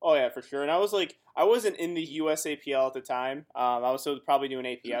 Oh yeah, for sure. And I wasn't in the USAPL at the time. I was still probably doing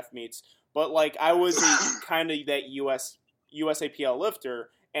APF meets, but like I was kind of that USAPL lifter,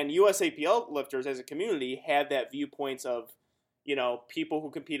 and USAPL lifters as a community had that viewpoints of, you know, people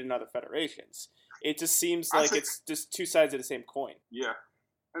who compete in other federations. It just seems like it's just two sides of the same coin. Yeah,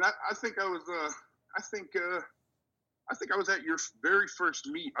 and I think I was at your very first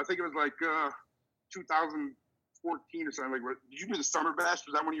meet. I think it was like 2014 or something. Like, did you do the summer bash?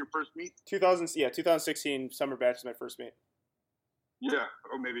 Was that one of your first meets? 2016 summer bash was my first meet. Yeah,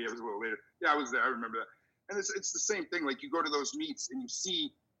 or maybe it was a little later. Yeah, I was there. I remember that. And it's the same thing. Like you go to those meets and you'll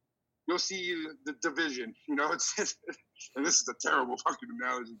see the division. You know, it's and this is a terrible fucking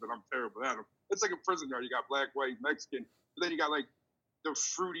analogy, but I'm terrible at them. It's like a prison yard. You got black, white, Mexican, but then you got like the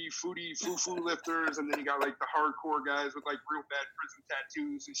fruity, foo-foo lifters, and then you got like the hardcore guys with like real bad prison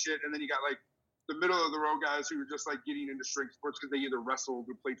tattoos and shit, and then you got like the middle of the road guys who are just like getting into strength sports because they either wrestled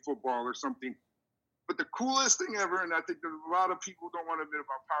or played football or something. But the coolest thing ever, and I think that a lot of people don't want to admit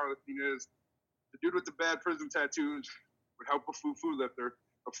about powerlifting, is the dude with the bad prison tattoos would help a foo-foo lifter.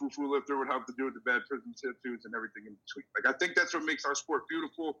 A foo-foo lifter would help the dude with the bad prison tattoos and everything in between. Like I think that's what makes our sport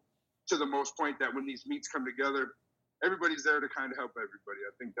beautiful to the most point, that when these meets come together, everybody's there to kind of help everybody.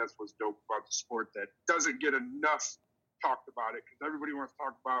 I think that's what's dope about the sport that doesn't get enough talked about it, because everybody wants to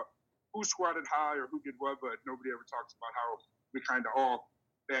talk about who squatted high or who did what, but nobody ever talks about how we kind of all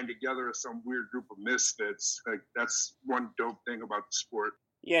band together as some weird group of misfits. Like that's one dope thing about the sport.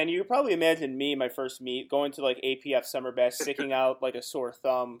 Yeah, and you could probably imagine me, my first meet, going to like APF Summer Bash, sticking out like a sore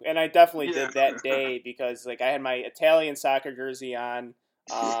thumb. And I definitely did that day because like I had my Italian soccer jersey on.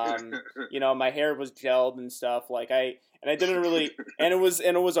 My hair was gelled and stuff. I didn't really, and it was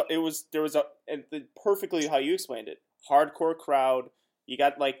perfectly how you explained it. Hardcore crowd. You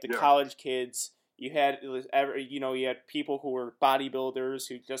got the college kids. You had you had people who were bodybuilders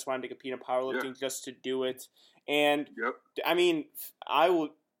who just wanted to compete in powerlifting just to do it. And I mean,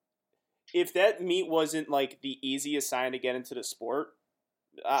 if that meet wasn't the easiest sign to get into the sport,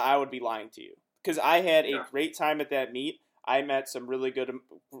 I would be lying to you, because I had a great time at that meet. I met some really good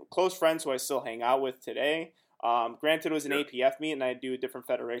close friends who I still hang out with today. Granted, it was an APF meet, and I do a different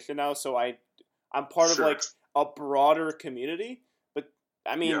federation now, so I'm part of a broader community. But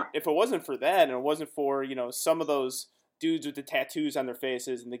I mean, if it wasn't for that, and it wasn't for some of those dudes with the tattoos on their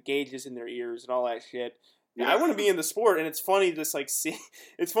faces and the gauges in their ears and all that shit, I wouldn't be in the sport. And it's funny just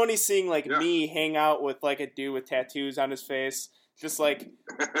it's funny seeing me hang out with a dude with tattoos on his face, just I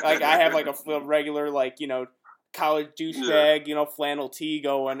have a regular college douchebag, flannel tee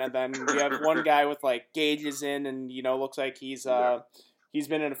going, and then you have one guy with gauges in, and looks like he's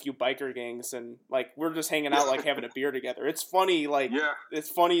been in a few biker gangs, and we're just hanging out having a beer together. It's funny, it's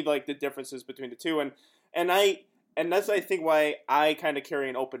funny the differences between the two, and that's I think why I kind of carry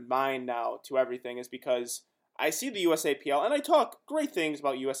an open mind now to everything, is because I see the USAPL and I talk great things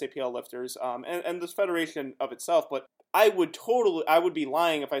about USAPL lifters and this federation of itself, but I would be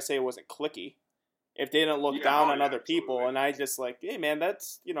lying if I say it wasn't cliquey, if they didn't look down on other people. Absolutely. And I just hey man,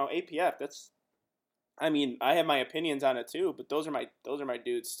 that's APF. That's, I mean, I have my opinions on it too, but those are my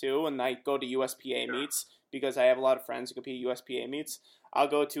dudes too. And I go to USPA meets because I have a lot of friends who compete at USPA meets. I'll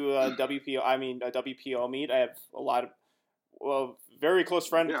go to a WPO meet. I have a lot of very close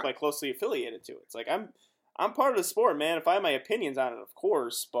friends closely affiliated to it. It's I'm part of the sport, man. If I have my opinions on it, of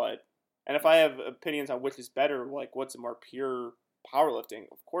course, and if I have opinions on which is better, what's more pure powerlifting,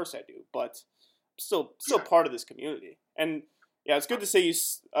 of course I do. But I'm still part of this community. And yeah, it's good to say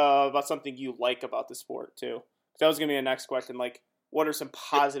about something you like about the sport too. That was gonna be the next question. What are some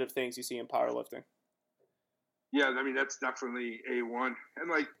positive things you see in powerlifting? Yeah, I mean, that's definitely A1.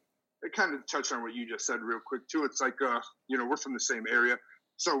 And it kind of touched on what you just said real quick too. It's we're from the same area.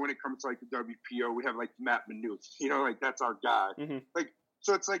 So when it comes to the WPO, we have Matt Manuth, that's our guy. Mm-hmm.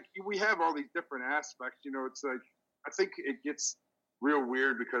 So it's we have all these different aspects, it's I think it gets real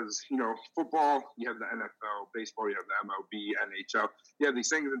weird because, football, you have the NFL, baseball, you have the MLB, NHL, you have these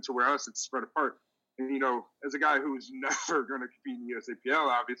things, and to where else it's spread apart. And, as a guy who's never going to compete in the USAPL,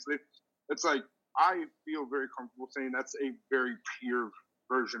 obviously, it's I feel very comfortable saying that's a very pure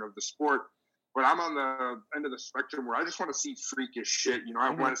version of the sport. But I'm on the end of the spectrum where I just want to see freakish shit. I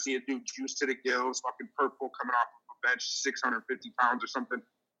want to see a dude juice to the gills, fucking purple, coming off of a bench, 650 pounds or something.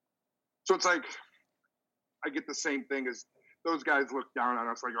 So it's I get the same thing as those guys look down on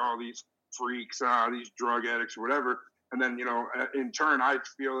us these freaks, these drug addicts or whatever. And then, in turn, I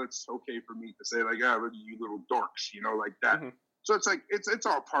feel it's okay for me to say look at you little dorks, like that. Mm-hmm. So it's it's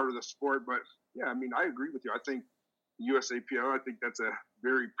all part of the sport. But yeah, I mean, I agree with you. I think USAPL, I think that's a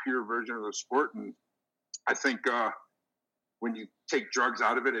very pure version of the sport. And I think when you take drugs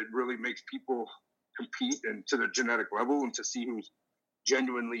out of it, it really makes people compete and to the genetic level and to see who's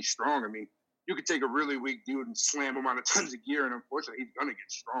genuinely strong. I mean, you could take a really weak dude and slam him on a tons of gear, and unfortunately, he's going to get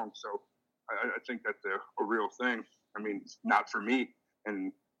strong. So I think that's a real thing. I mean, not for me.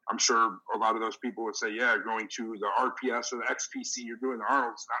 And I'm sure a lot of those people would say, yeah, going to the RPS or the XPC, you're doing the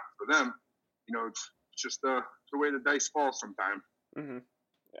Arnold. It's not for them. It's just the way the dice fall sometimes. Mm-hmm.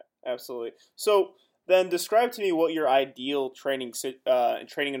 Yeah, absolutely. So then describe to me what your ideal training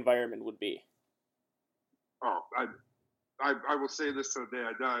environment would be. Oh, I will say this to the day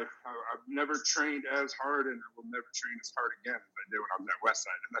I die. I've never trained as hard, and I will never train as hard again as I did when I was at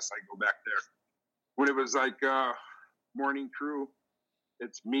Westside, unless I go back there. When it was morning crew,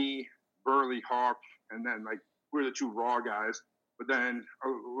 it's me, Burley, Hawk, and then we're the two raw guys. But then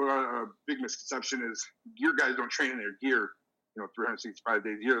a big misconception is gear guys don't train in their gear, 365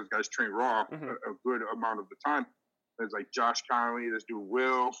 days a year. Those guys train raw a good amount of the time. There's Josh Connolly, this dude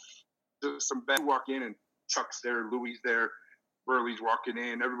Will, just some bad walk in and Chuck's there, Louie's there, Burley's walking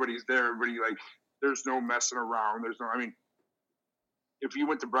in, everybody's there. Everybody there's no messing around. If you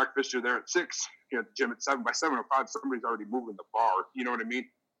went to breakfast, you're there at 6, you're at the gym at 7. By 7:05, somebody's already moving the bar. You know what I mean?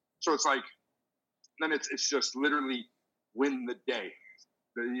 So it's then it's just literally win the day.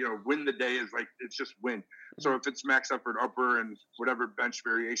 Win the day is it's just win. Mm-hmm. So if it's max effort upper and whatever bench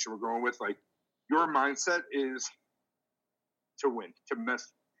variation we're going with, your mindset is to win, to mess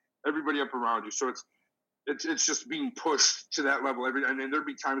everybody up around you. So it's just being pushed to that level. And then there'd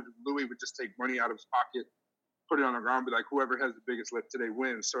be times Louis would just take money out of his pocket, put it on the ground, be whoever has the biggest lift today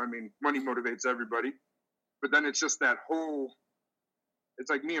wins. So, I mean, money motivates everybody. But then it's just that whole It's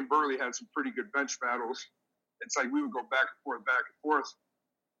like me and Burley had some pretty good bench battles. It's like we would go back and forth.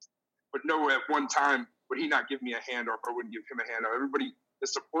 But no, at one time would he not give me a handoff, or I wouldn't give him a handoff. Everybody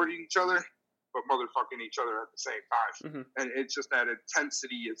is supporting each other, but motherfucking each other at the same time. Mm-hmm. And it's just that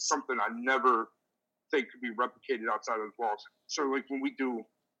intensity is something I never think could be replicated outside of those walls. So like when we do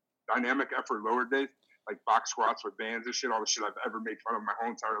dynamic effort lower days, like box squats with bands and shit, all the shit I've ever made fun of my whole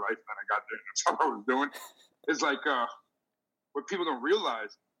entire life, and then I got there and that's all I was doing. It's like what people don't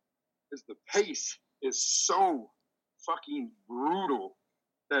realize is the pace is so fucking brutal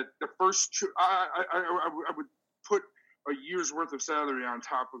that the first two, I would put a year's worth of salary on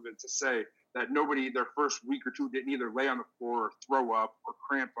top of it to say that nobody their first week or two didn't either lay on the floor or throw up or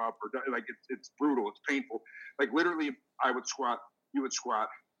cramp up or like it's brutal, it's painful. Like literally, I would squat, you would squat.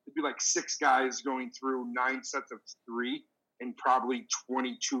 It'd be like 6 guys going through 9 sets of 3 in probably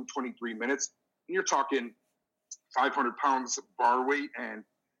 22, 23 minutes. And you're talking 500 pounds bar weight and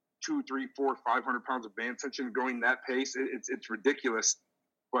 2, 3, 4, 500 pounds of band tension going that pace. It's ridiculous.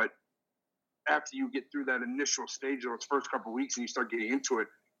 But after you get through that initial stage, those first couple of weeks, and you start getting into it,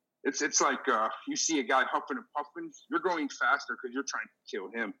 it's like you see a guy huffing and puffing. You're going faster because you're trying to kill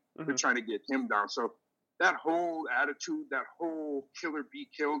him. Mm-hmm. You're trying to get him down. So that whole attitude, that whole kill or be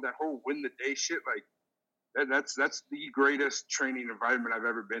killed, that whole win the day shit, like that's the greatest training environment I've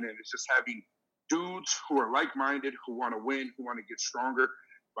ever been in. It's just having dudes who are like-minded, who want to win, who want to get stronger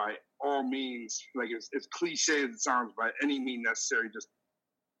by all means. Like as cliche as it sounds, by any means necessary. Just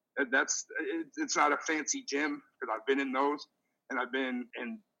it's not a fancy gym because I've been in those, and I've been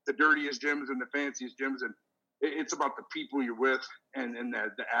in the dirtiest gyms and the fanciest gyms, and it's about the people you're with and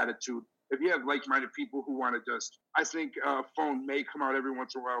the attitude. If you have like-minded people who want to just, I think phone may come out every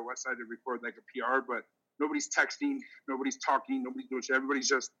once in a while, Westside to record like a PR, but nobody's texting, nobody's talking, nobody's doing shit. Everybody's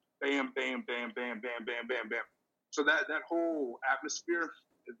just bam, bam, bam, bam, bam, bam, bam, bam. So that whole atmosphere,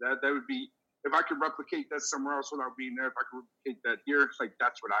 that would be, if I could replicate that somewhere else without being there, if I could replicate that here, like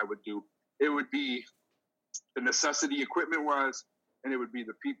that's what I would do. It would be the necessity equipment-wise, and it would be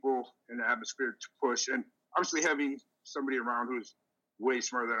the people and the atmosphere to push. And obviously having somebody around who's way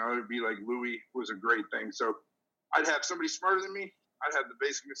smarter than I would be, like Louis, was a great thing. So I'd have somebody smarter than me. I'd have the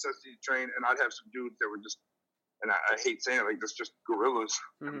basic necessity to train, and I'd have some dudes that were just, and I hate saying it, like just gorillas.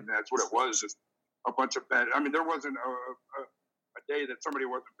 Mm-hmm. I mean, that's what it was, just a bunch of bad. I mean, there wasn't a day that somebody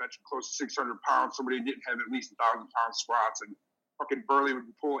wasn't benching close to 600 pounds. Somebody didn't have at least 1,000-pound squats, and fucking Burley would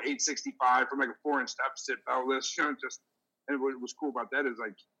pull 865 from like a 4-inch deficit belt list. You know, just, and what was cool about that is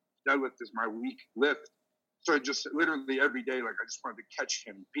like deadlift is my weak lift. So just literally every day, like I just wanted to catch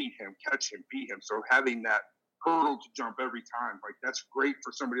him, beat him, catch him, beat him. So having that hurdle to jump every time, like that's great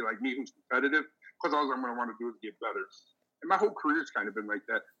for somebody like me who's competitive, because all I'm going to want to do is get better. And my whole career's kind of been like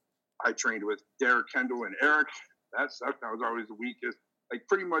that. I trained with Derek Kendall and Eric. That was always the weakest. Like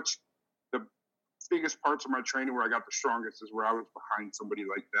pretty much the biggest parts of my training where I got the strongest is where I was behind somebody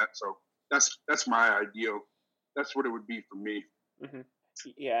like that. So that's my ideal. That's what it would be for me. Mm-hmm.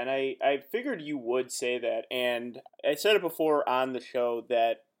 Yeah, and I figured you would say that, and I said it before on the show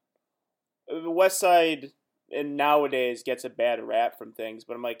that the West Side and nowadays gets a bad rap from things,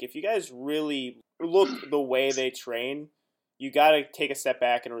 but I'm like, if you guys really look the way they train, you got to take a step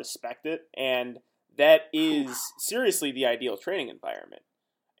back and respect it, and that is seriously the ideal training environment,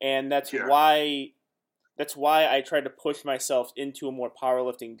 and that's why I tried to push myself into a more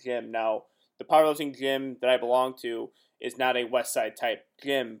powerlifting gym. Now, the powerlifting gym that I belong to is not a West Side type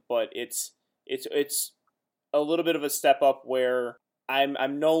gym, but it's a little bit of a step up where I'm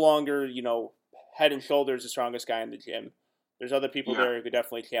no longer, head and shoulders the strongest guy in the gym. There's other people there who could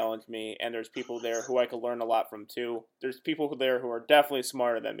definitely challenge me, and there's people there who I could learn a lot from too. There's people there who are definitely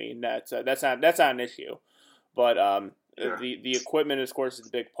smarter than me, and that's not an issue. But the equipment, of course, is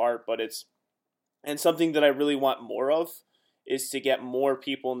a big part, but and something that I really want more of is to get more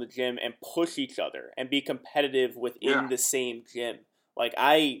people in the gym and push each other and be competitive within the same gym. Like,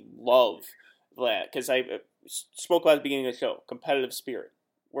 I love that, because I spoke about at the beginning of the show, competitive spirit.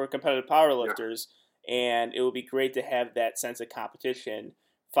 We're competitive powerlifters, and it would be great to have that sense of competition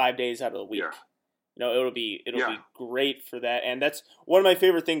 5 days out of the week. It'll be great for that. And that's one of my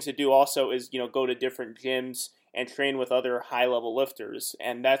favorite things to do also is, go to different gyms and train with other high-level lifters.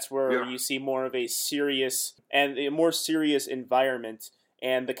 And that's where you see more of a serious and a more serious environment.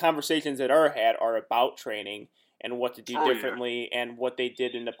 And the conversations that are had are about training and what to do differently and what they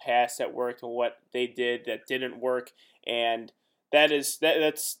did in the past that worked and what they did that didn't work. And that is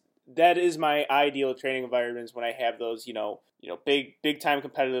my ideal training environments when I have those, big time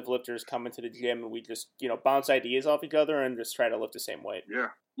competitive lifters come into the gym and we just, bounce ideas off each other and just try to lift the same weight.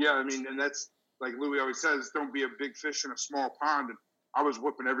 Yeah. I mean, and that's like Louis always says, don't be a big fish in a small pond. And I was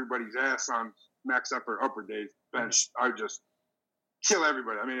whooping everybody's ass on max effort upper days bench. I would just kill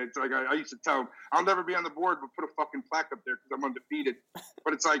everybody. I mean, it's like I used to tell him, I'll never be on the board, but put a fucking plaque up there because I'm undefeated.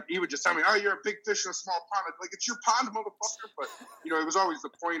 But it's like he would just tell me, oh, you're a big fish in a small pond. I'd be like, it's your pond, motherfucker. But, you know, it was always the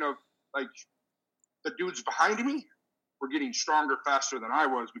point of, like, the dudes behind me were getting stronger faster than I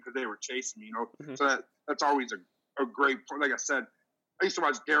was because they were chasing me, you know. Mm-hmm. So that's always a great point. Like I said, I used to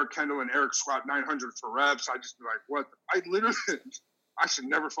watch Derek Kendall and Eric squat 900 for reps. I just be like, what? I literally, I should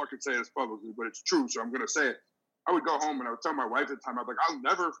never fucking say this publicly, but it's true, so I'm going to say it. I would go home and I would tell my wife at the time, I'd be like, I'll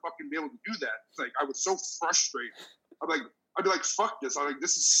never fucking be able to do that. It's like, I was so frustrated. I'd be like, fuck this. I'm like,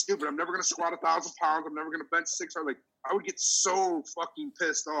 this is stupid. I'm never going to squat 1,000 pounds. I'm never going to bench 600. Like, I would get so fucking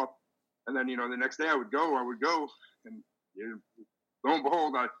pissed off. And then, you know, the next day I would go, and you know, lo and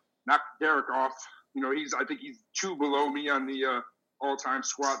behold, I knocked Derek off. You know, I think he's 2 below me on the all-time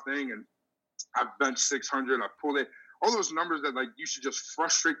squat thing, and I've benched 600. I pulled it. All those numbers that, like, you should just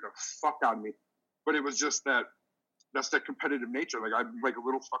frustrate the fuck out of me. But it was just that's that competitive nature. Like, I'm like a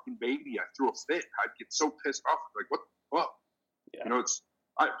little fucking baby. I threw a fit. I'd get so pissed off. Like, what the fuck? Yeah. You know,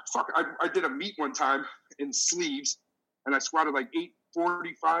 I did a meet one time in sleeves, and I squatted like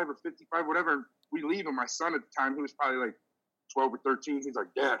 845 or 55, whatever. And we leave, and my son at the time, he was probably like 12 or 13. He's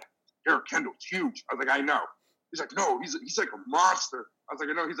like, Dad, Eric Kendall's huge. I was like, I know. He's like, no, he's like a monster. I was like,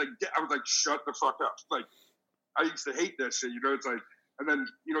 I know. He's like, I was like, shut the fuck up. Like, I used to hate that shit. You know, it's like, and then,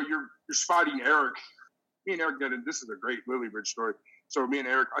 you know, you're spotting Eric. Me and Eric did it. This is a great Lily Bridge story. So me and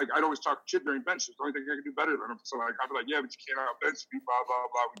Eric, I'd always talk shit during bench. It's the only thing I could do better than him. So like, I'd be like, yeah, but you can't out bench me, blah, blah,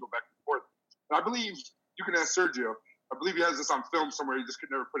 blah. We go back and forth. And I believe, you can ask Sergio, I believe he has this on film somewhere. He just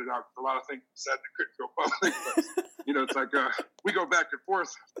could never put it out. A lot of things he said that couldn't go public. But, you know, it's like, we go back and forth.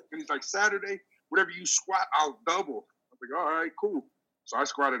 And he's like, Saturday, whatever you squat, I'll double. I'm like, all right, cool. So I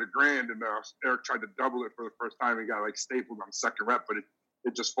squatted $1,000, and Eric tried to double it for the first time. He got like stapled on the second rep, but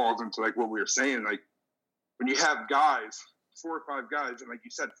it just falls into like what we were saying. Like, when you have guys, 4 or 5 guys, and like you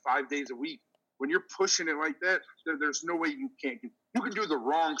said, 5 days a week, when you're pushing it like that, there's no way you can't get. You can do the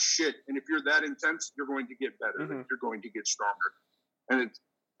wrong shit, and if you're that intense, you're going to get better. Mm-hmm. You're going to get stronger. And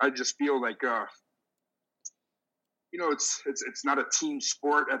I just feel like, you know, it's not a team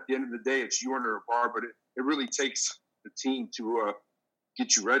sport. At the end of the day, it's you under a bar, but it really takes the team to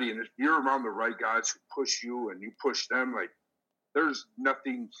get you ready. And if you're around the right guys who push you and you push them, like, there's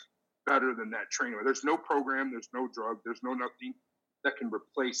nothing better than that training. There's no program, there's no drug, there's no nothing that can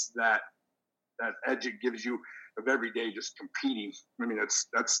replace that edge it gives you of every day just competing. I mean, that's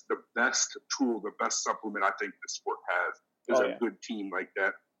the best tool, the best supplement I think the sport has is a good team like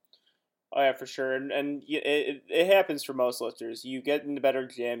that. Oh yeah, for sure. And it happens for most lifters. You get in the better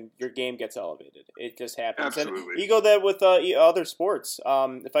gym, your game gets elevated. It just happens. Absolutely. And you go that with other sports.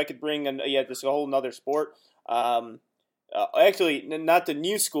 If I could bring just a whole nother sport. Actually, not the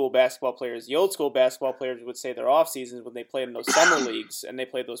new school basketball players. The old school basketball players would say their off seasons when they played in those summer leagues and they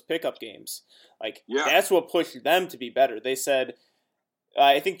played those pickup games. Like, that's what pushed them to be better. They said,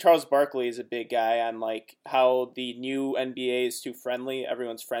 I think Charles Barkley is a big guy on like how the new NBA is too friendly.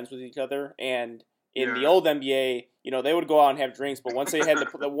 Everyone's friends with each other, and in the old NBA, you know, they would go out and have drinks, but once they had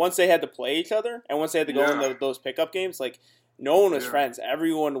to play each other, and once they had to go in those pickup games, like, no one was friends.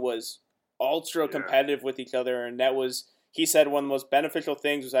 Everyone was ultra competitive with each other, and that was. He said one of the most beneficial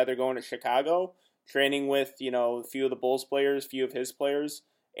things was either going to Chicago, training with, you know, a few of the Bulls players, a few of his players,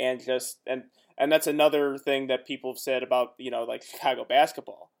 and that's another thing that people have said about, you know, like Chicago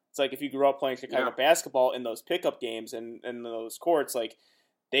basketball. It's like if you grew up playing Chicago basketball in those pickup games and in those courts, like,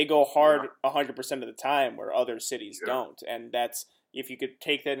 they go hard 100% of the time where other cities don't. And that's, if you could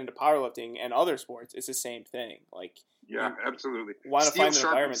take that into powerlifting and other sports, it's the same thing. Like, yeah, absolutely. Want to find an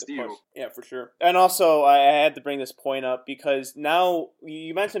environment to push. Yeah, for sure. And also, I had to bring this point up because now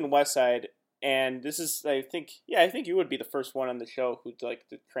you mentioned Westside, and this is, I think you would be the first one on the show who'd like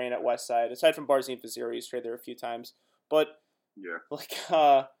to train at Westside, aside from Barzine Faziri, who's trained there a few times. But like,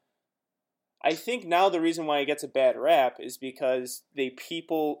 I think now the reason why it gets a bad rap is because the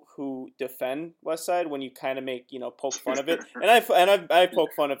people who defend Westside, when you kind of make, you know, poke fun of it, and I've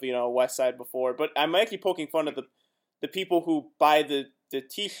poked fun of, you know, Westside before, but I'm actually poking fun of the people who buy the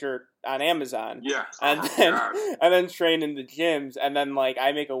T-shirt on Amazon, and then train in the gyms, and then like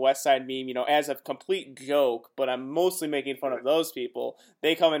I make a Westside meme, you know, as a complete joke, but I'm mostly making fun of those people.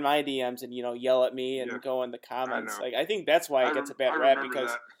 They come in my DMs and, you know, yell at me and go in the comments. Like, I think that's why it gets a bad rap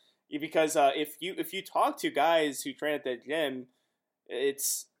because if you talk to guys who train at that gym,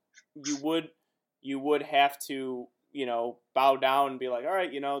 it's you would have to, you know, bow down and be like, all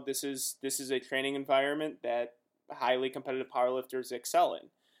right, you know, this is a training environment that highly competitive powerlifters excel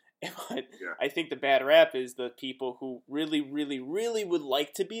in. But Yeah. I think the bad rap is the people who really, really, really would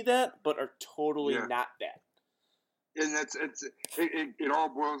like to be that, but are totally Yeah. not that. And it all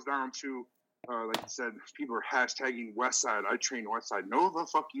boils down to, like you said, people are hashtagging Westside. I train Westside. No, the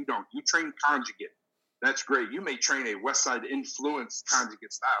fuck you don't. You train conjugate. That's great. You may train a Westside influence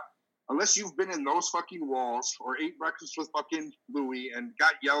conjugate style. Unless you've been in those fucking walls or ate breakfast with fucking Louie and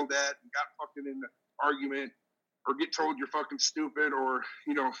got yelled at and got fucking in an argument or get told you're fucking stupid or,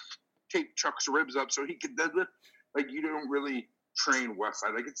 tape Chuck's ribs up so he can deadlift, like you don't really train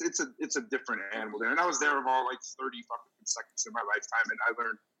Westside. Like it's a different animal there. And I was there of all like 30 fucking seconds in my lifetime, and I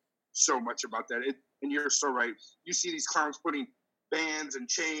learned so much about that. And you're so right. You see these clowns putting bands and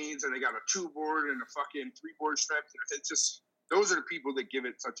chains, and they got a 2-board and a fucking 3-board strap. It's just, those are the people that give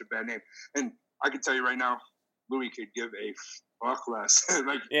it such a bad name. And I can tell you right now, Louis could give a fuck less.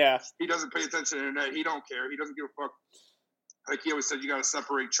 He doesn't pay attention to the internet. He don't care. He doesn't give a fuck. Like he always said, you got to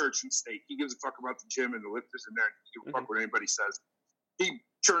separate church and state. He gives a fuck about the gym and the lifters in there. He gives a fuck what anybody says. He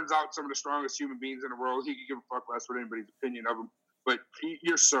churns out some of the strongest human beings in the world. He could give a fuck less what anybody's opinion of him. But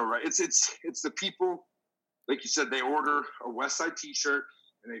you're so right. It's the people, like you said, they order a Westside T-shirt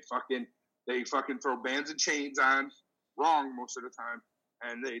and they fucking throw bands and chains on, wrong most of the time,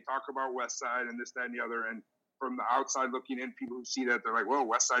 and they talk about Westside and this, that, and the other. And from the outside looking in, people who see that, they're like, well,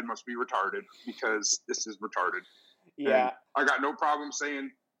 Westside must be retarded because this is retarded. Yeah. And I got no problem saying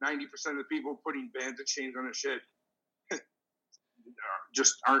 90% of the people putting bands and chains on their shit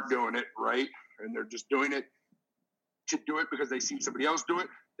just aren't doing it right. And they're just doing it to do it because they see somebody else do it.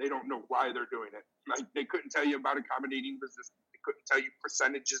 They don't know why they're doing it. Like they couldn't tell you about accommodating resistance. They couldn't tell you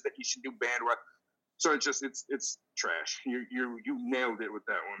percentages that you should do bandwidth. So it's trash. You nailed it with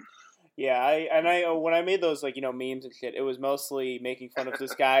that one. Yeah, when I made those memes and shit, it was mostly making fun of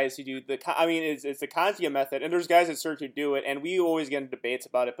those guys who do it's the Kantia method, and there's guys at Surge who do it, and we always get into debates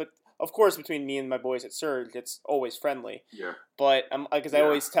about it. But of course, between me and my boys at Surge, it's always friendly. Yeah. But because I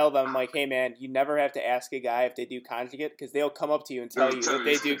always tell them, like, hey man, you never have to ask a guy if they do conjugate because they'll come up to you and tell you that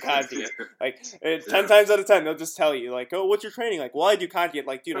they do conjugate. Like 10 times out of 10, they'll just tell you, like, oh, what's your training like? Well, I do conjugate.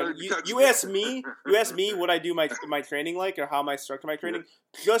 Like, dude, you ask me what I do my training like or how I structure my training,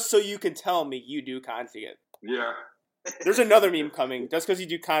 just so you can tell me you do conjugate. Yeah. There's another meme coming. Just because you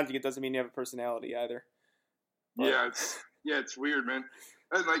do conjugate doesn't mean you have a personality either. But, it's weird, man.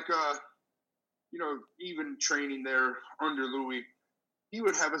 And like, even training there under Louis, he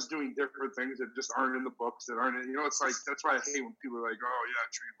would have us doing different things that just aren't in the books, that aren't in, it's like, that's why I hate when people are like, oh yeah, I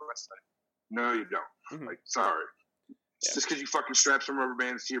train Westside. No, you don't. Mm-hmm. Like, sorry. Yeah. Just because you fucking strap some rubber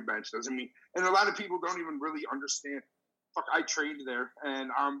bands to your bench doesn't mean, and a lot of people don't even really understand. Fuck, I trained there,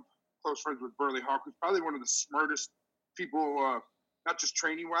 and I'm close friends with Burley Hawk, who's probably one of the smartest people, not just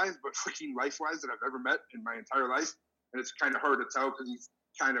training-wise, but fucking life-wise that I've ever met in my entire life. And it's kind of hard to tell because he's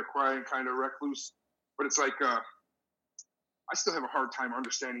kind of quiet, kind of recluse. But it's like, I still have a hard time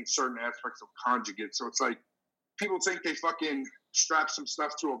understanding certain aspects of conjugate. So it's like, people think they fucking strap some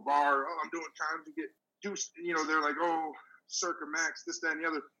stuff to a bar. Oh, I'm doing conjugate. They're like, oh, Circa Max, this, that, and the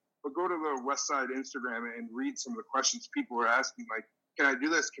other. But go to the Westside Instagram and read some of the questions people are asking, like, can I do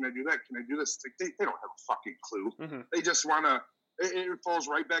this? Can I do that? Can I do this? It's like, they don't have a fucking clue. Mm-hmm. They just want to, it falls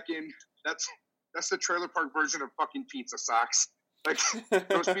right back in. That's the trailer park version of fucking pizza socks. Like,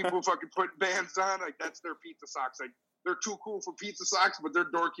 those people who fucking put bands on, like, that's their pizza socks. Like, they're too cool for pizza socks, but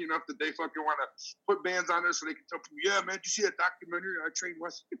they're dorky enough that they fucking want to put bands on there so they can tell people, yeah, man, did you see that documentary? I trained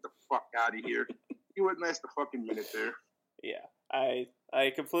West. Get the fuck out of here. You wouldn't last a fucking minute there. Yeah, I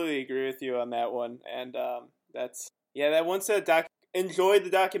completely agree with you on that one. And that one said enjoyed the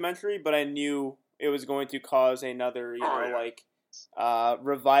documentary, but I knew it was going to cause another,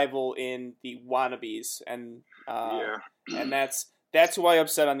 revival in the wannabes, and and that's who I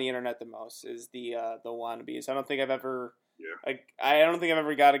upset on the internet the most is the wannabes. I don't think I've ever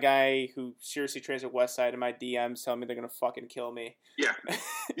got a guy who seriously trains at Westside in my DMs telling me they're gonna fucking kill me. Yeah,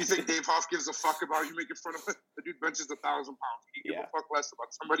 you think Dave Hoff gives a fuck about you making fun of it? The dude benches 1,000 pounds. He gives a fuck less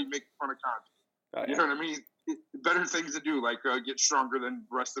about somebody making fun of content. Oh, yeah. You know what I mean? Better things to do, like get stronger than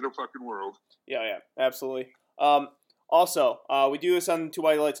the rest of the fucking world. Yeah, absolutely. Also, we do this on Two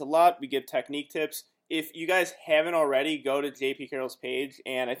White Lights a lot. We give technique tips. If you guys haven't already, go to JP Carroll's page,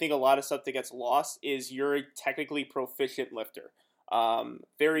 and I think a lot of stuff that gets lost is you're a technically proficient lifter.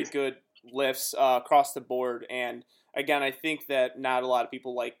 Very good lifts across the board, and again, I think that not a lot of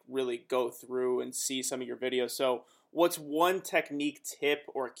people really go through and see some of your videos. So what's one technique tip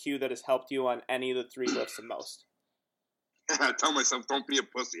or cue that has helped you on any of the 3 lifts the most? I tell myself, don't be a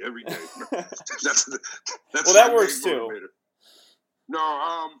pussy every day. that's well, that works too. Motivator.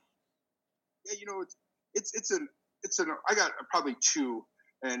 No, it's I got probably 2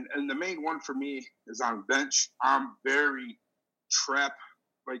 And the main one for me is on bench. I'm very trap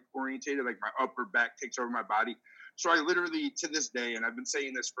like orientated, like my upper back takes over my body. So I literally, to this day, and I've been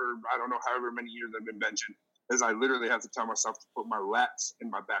saying this for, I don't know, however many years I've been benching, is I literally have to tell myself to put my lats in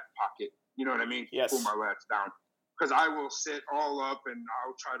my back pocket. You know what I mean? Yes. Pull my lats down. Because I will sit all up and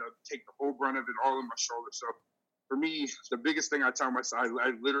I'll try to take the whole brunt of it all in my shoulders. So for me, the biggest thing I tell myself,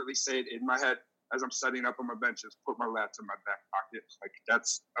 I literally say it in my head as I'm setting up on my bench, is put my lats in my back pocket. Like,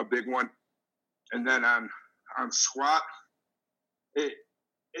 that's a big one. And then on squat,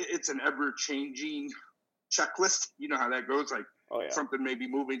 it's an ever-changing checklist. You know how that goes. Like, something may be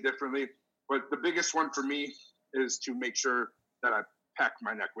moving differently. But the biggest one for me is to make sure that I pack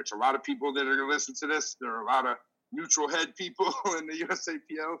my neck, which a lot of people that are going to listen to this, there are a lot of neutral head people in the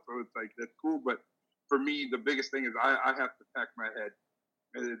USAPL, so it's like, that's cool. But for me, the biggest thing is I have to pack my head.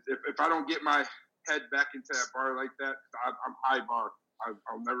 And if I don't get my head back into that bar like that, I'm high bar.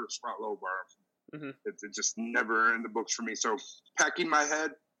 I'll never squat low bar. Mm-hmm. It's just never in the books for me. So packing my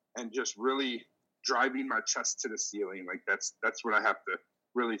head and just really driving my chest to the ceiling, like that's what I have to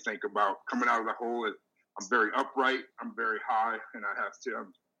really think about. Coming out of the hole, I'm very upright, I'm very high, and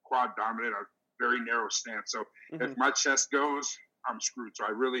I'm quad dominant, I'm very narrow stance. So if my chest goes, I'm screwed. So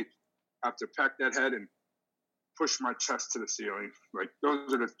I really have to pack that head and push my chest to the ceiling. Like,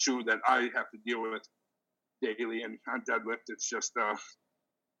 those are the two that I have to deal with daily. And on deadlift, it's just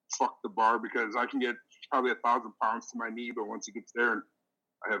fuck the bar, because I can get probably 1,000 pounds to my knee, but once it gets there, and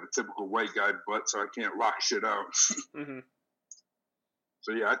I have a typical white guy butt, so I can't lock shit out.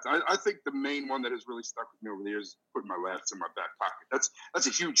 So yeah, I think the main one that has really stuck with me over the years is putting my lats in my back pocket. That's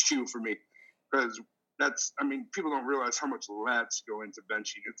a huge cue for me, because people don't realize how much lats go into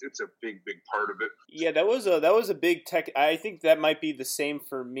benching. It's a big part of it. Yeah, that was a big tech. I think that might be the same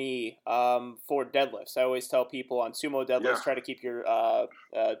for me for deadlifts. I always tell people on sumo deadlifts, try to keep your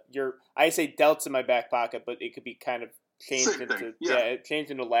I say delts in my back pocket, but it could be kind of changed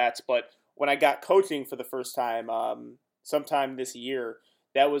into lats. But when I got coaching for the first time, sometime this year,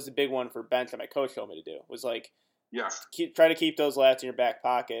 that was the big one for bench that my coach told me to do. Was like, try to keep those lats in your back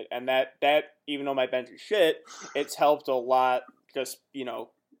pocket. And that even though my bench is shit, it's helped a lot, just,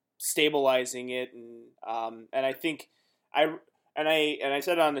 stabilizing it. And I think I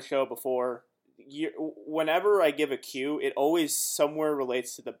said it on the show before, whenever I give a cue, it always somewhere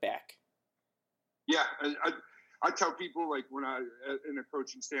relates to the back. Yeah. I tell people, like, when in a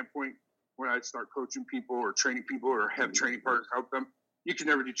coaching standpoint, when I start coaching people or training people or have training partners help them, you can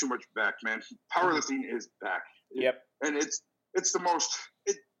never do too much back, man. Powerlifting is back. Yep. And it's the most,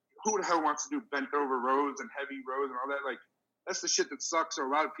 who the hell wants to do bent over rows and heavy rows and all that? Like, that's the shit that sucks. So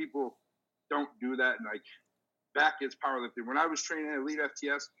a lot of people don't do that. And like, back is powerlifting. When I was training at Elite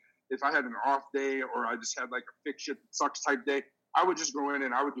FTS, if I had an off day or I just had like a fix shit that sucks type day, I would just go in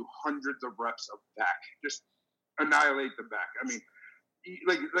and I would do hundreds of reps of back, just annihilate the back. I mean,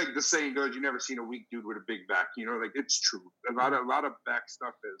 like the saying goes, you never seen a weak dude with a big back. Like, it's true. A lot of back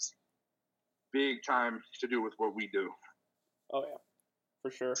stuff is big time to do with what we do. Oh yeah,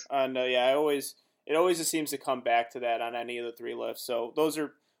 for sure. And it always just seems to come back to that on any of the three lifts. So those are,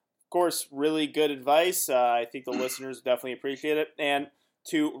 of course, really good advice. I think the listeners definitely appreciate it. And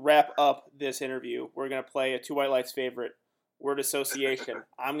to wrap up this interview, we're going to play a Two White Lights favorite, word association.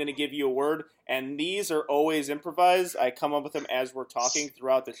 I'm going to give you a word, and these are always improvised. I come up with them as we're talking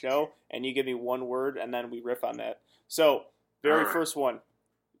throughout the show, and you give me one word, and then we riff on that. So, first one.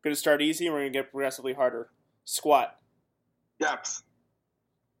 Going to start easy, and we're going to get progressively harder. Squat. Depth.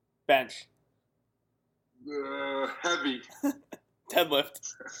 Bench. Heavy.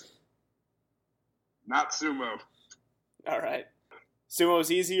 Deadlift. Not sumo. All right.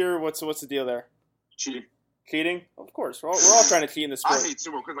 Sumo's easier. What's the deal there? Cheating? Of course. We're all trying to cheat in this sport. I hate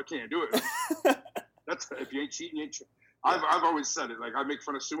sumo because I can't do it. That's, if you ain't cheating, you ain't cheating. I've always said it. Like, I make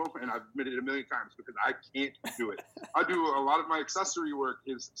fun of sumo, and I've admitted it a million times because I can't do it. I do a lot of my accessory work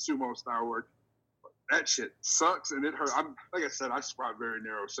is sumo style work. But that shit sucks, and it hurts. Like I said, I squat very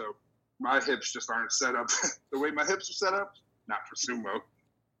narrow, so my hips just aren't set up the way my hips are set up. Not for sumo.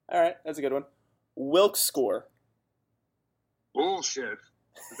 All right, that's a good one. Wilks score. Bullshit.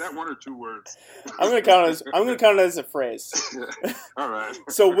 Is that one or two words? I'm gonna count it as a phrase. All right.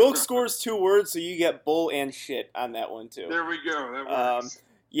 So Wilks scores 2 words, so you get bull and shit on that one too. There we go. That works.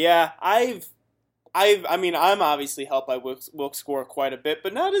 Yeah, I'm obviously helped by Wilks score quite a bit,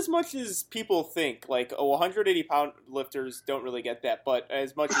 but not as much as people think. Like, 180-pound lifters don't really get that, but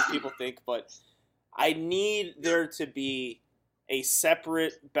as much as people think. But I need there to be a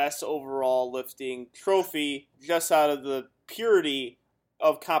separate best overall lifting trophy just out of the purity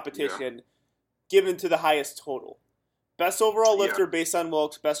of competition given to the highest total. Best overall Yeah. lifter based on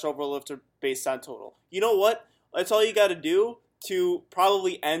Wilks, best overall lifter based on total. You know what? That's all you got to do to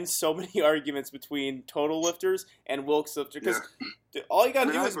probably end so many arguments between total lifters and Wilks lifters. Because all you got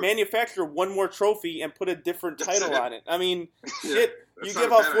to do is manufacture one more trophy and put a different title on it. I mean, shit, you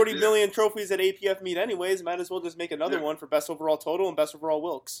give out 40 million trophies at APF meet anyways. Might as well just make another one for best overall total and best overall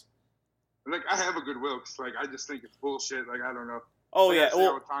Wilks. Like, I have a good Wilks. Like, I just think it's bullshit. Like, I don't know. Oh, like yeah. I say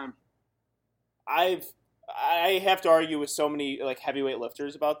all the time. I have to argue with so many like heavyweight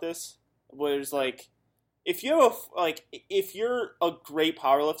lifters about this. Where there's like, if you're a great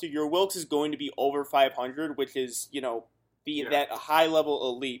power lifter, your Wilks is going to be over 500, which is that high level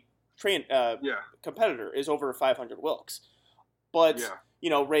elite competitor is over 500 Wilks. But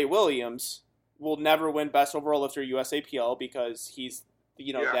Ray Williams will never win best overall lifter USAPL because he's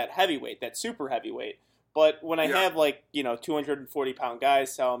that heavyweight, that super heavyweight. But when I have 240 pound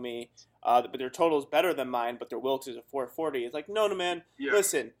guys telling me but their total is better than mine, but their Wilks is a 440. It's like, no, man. Yeah.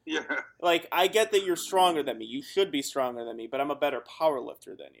 Listen, like, I get that you're stronger than me. You should be stronger than me, but I'm a better power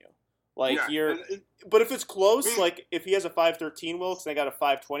lifter than you. Like, but if it's close, like, if he has a 513 Wilks and I got a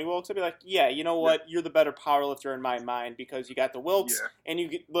 520 Wilks, I'd be like, yeah, you know what? You're the better power lifter in my mind because you got the Wilks and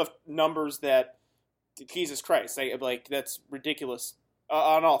you lift numbers that, Jesus Christ, like that's ridiculous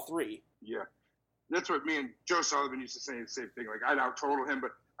on all three. Yeah. That's what me and Joe Sullivan used to say the same thing. Like, I'd out-total him,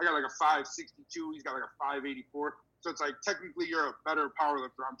 but I got like a 562. He's got like a 584. So it's like, technically, you're a better power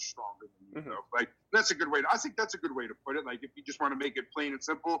lifter. I'm stronger than you. So, like, that's a good way. I think that's a good way to put it. Like, if you just want to make it plain and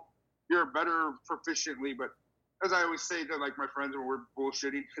simple, you're better proficiently. But as I always say to, like, my friends when we're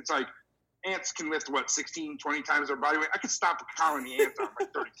bullshitting, it's like, ants can lift, 16, 20 times their body weight? I could stop a colony ants on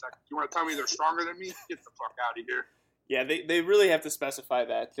like 30 seconds. You want to tell me they're stronger than me? Get the fuck out of here. Yeah, they really have to specify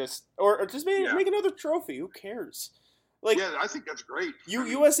that. Just make another trophy. Who cares? Like, yeah, I think that's great.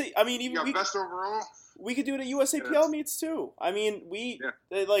 USA. I mean, even we best overall. We could do it at USAPL meets too. I mean,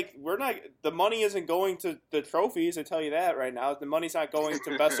 we're not. The money isn't going to the trophies. I tell you that right now. The money's not going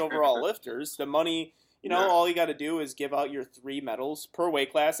to best overall lifters. The money, all you got to do is give out your 3 medals per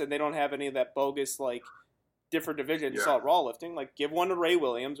weight class, and they don't have any of that bogus like different divisions. It's all raw lifting. Like, give one to Ray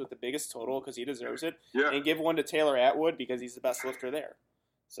Williams with the biggest total because he deserves it, and give one to Taylor Atwood because he's the best lifter there.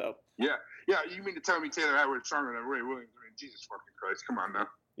 So yeah. You mean to tell me Taylor Atwood is stronger than Ray Williams? I mean, Jesus fucking Christ, come on now.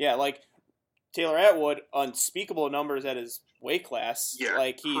 Yeah, like Taylor Atwood, unspeakable numbers at his weight class. Yeah,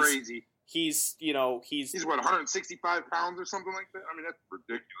 like he's crazy. He's what, 165 pounds or something like that? I mean, that's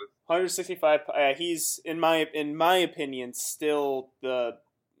ridiculous. 165. He's in my opinion still the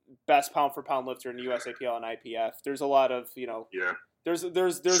best pound for pound lifter in the USAPL and IPF. There's a lot of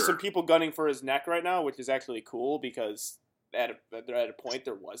There's some people gunning for his neck right now, which is actually cool because at a point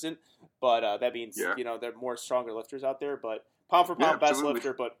there wasn't. But that means there are more stronger lifters out there. But pound for pound best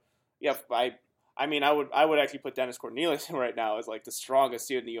lifter. But yeah, I mean I would actually put Dennis Cornelius right now as like the strongest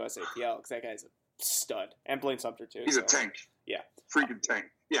dude in the USAPL because that guy's a stud, and Blaine Sumter too. He's a tank. Yeah, freaking tank.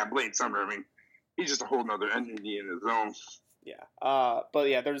 Yeah, Blaine Sumter. I mean, he's just a whole nother entity in his own. Yeah, but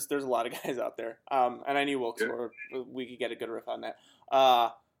yeah, there's a lot of guys out there, and I knew Wilks we could get a good riff on that.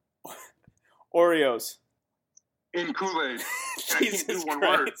 Oreos in Kool-Aid. Jesus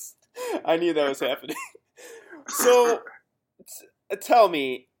Christ! I knew that was happening. So, tell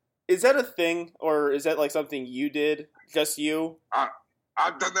me, is that a thing, or is that like something you did, just you?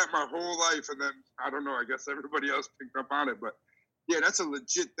 I've done that my whole life, and then I don't know. I guess everybody else picked up on it, but yeah, that's a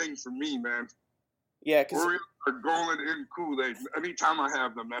legit thing for me, man. Yeah, because Oreos are going in Kool-Aid. Anytime I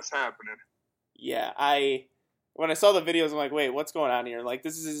have them, that's happening. Yeah, when I saw the videos, I'm like, wait, what's going on here? Like,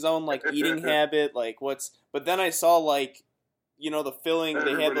 this is his own like eating habit. Like, what's? But then I saw like, the filling.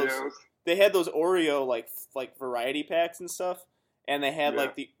 They had those Oreo like variety packs and stuff, and they had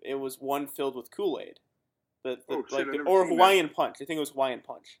it was one filled with Kool-Aid, or Hawaiian Punch. I think it was Hawaiian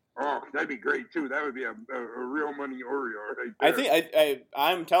Punch. Oh, that'd be great too. That would be a real money Oreo right there. I think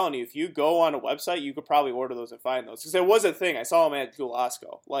I'm telling you, if you go on a website, you could probably order those and find those because there was a thing. I saw them at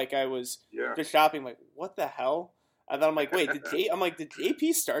Julasco. Like I was just shopping, like what the hell? And then I'm like, wait, did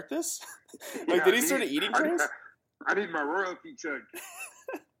JP start this? Like, did he start eating trays? I need my royalty check.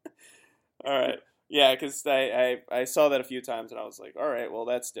 All right, yeah, because I saw that a few times and I was like, all right, well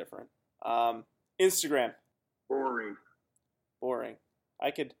that's different. Instagram, boring.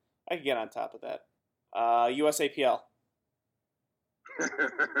 I could get on top of that. USAPL.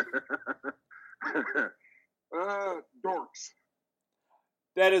 Dorks.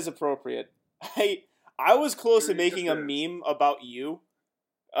 That is appropriate. I was close to making a meme about you.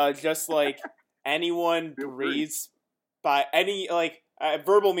 Just like anyone breathes by any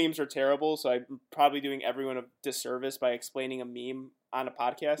verbal memes are terrible, so I'm probably doing everyone a disservice by explaining a meme on a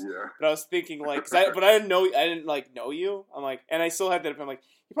podcast. Yeah. But I was thinking like, I didn't know you. I'm like, and I still had that. I'm like,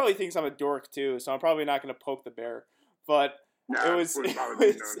 he probably thinks I'm a dork too, so I'm probably not going to poke the bear. But Nah,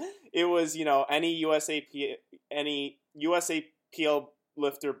 it was any USAPL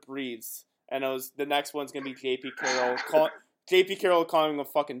lifter breathes, and the next one's going to be JP Carroll. JP Carroll calling him a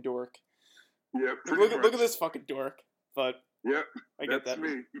fucking dork. Yeah, look at this fucking dork. But yep, I get that's that.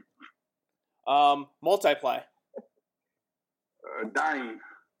 Me. Multiply. Dying.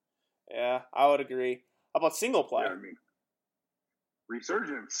 Yeah, I would agree. How about single play? Yeah, I mean,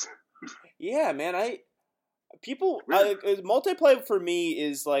 resurgence. Yeah, man. Multiplay for me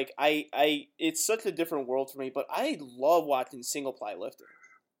is like it's such a different world for me. But I love watching single ply lifting.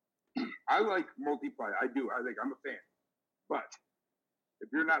 I like multiply. I do. I'm a fan. But if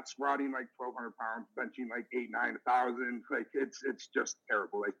you're not squatting like 1,200 pounds, benching like 8, 9, 1,000, like it's just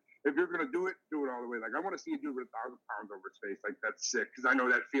terrible. Like if you're gonna do it all the way. Like I want to see you do it with 1,000 pounds over his face. Like that's sick because I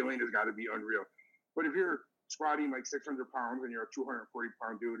know that feeling has got to be unreal. But if you're squatting like 600 pounds and you're a 240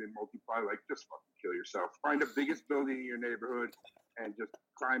 pound dude and multiply, like just fucking kill yourself. Find the biggest building in your neighborhood and just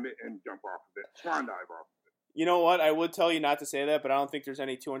climb it and jump off of it. Swan dive off. You know what? I would tell you not to say that, but I don't think there's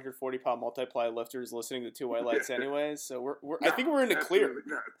any 240-pound multiply lifters listening to Two White Lights, anyways. So I think we're in the clear.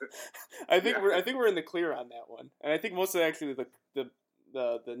 I think we're in the clear on that one, and I think most of actually the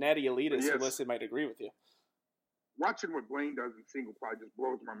natty elitists who listen might agree with you. Watching what Blaine does in single ply just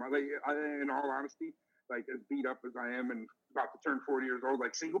blows my mind. Like, in all honesty, like as beat up as I am and about to turn 40 years old,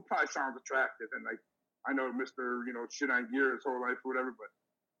 like single ply sounds attractive, and like I know Mr. Shit on gear his whole life or whatever, but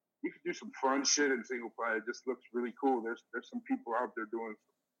you can do some fun shit in single ply. It just looks really cool. There's some people out there doing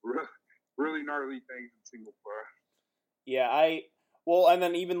some really gnarly things in single ply. Yeah, and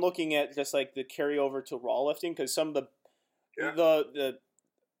then even looking at just like the carryover to raw lifting, because some of the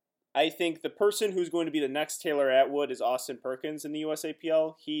I think the person who's going to be the next Taylor Atwood is Austin Perkins in the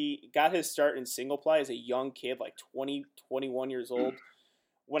USAPL. He got his start in single ply as a young kid, like 20, 21 years old.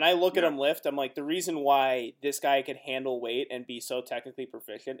 When I look at him lift, I'm like, the reason why this guy can handle weight and be so technically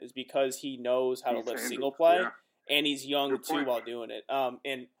proficient is because he knows how to lift single ply, and he's young too while doing it.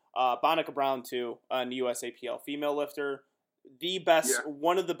 And Bonica Brown too on the USAPL, female lifter, the best,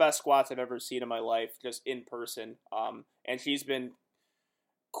 one of the best squats I've ever seen in my life, just in person. And she's been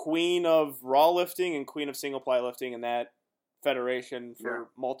queen of raw lifting and queen of single ply lifting in that federation for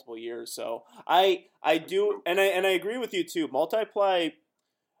multiple years. So I do, and I agree with you too. Multiply.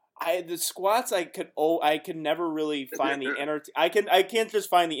 The squats I could never really find I can't just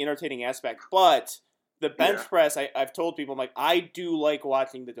find the entertaining aspect, but the bench press I've told people, I'm like, I do like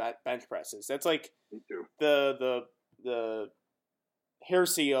watching the bench presses. That's like the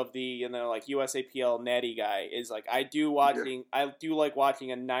heresy of the like USAPL natty guy is like I do like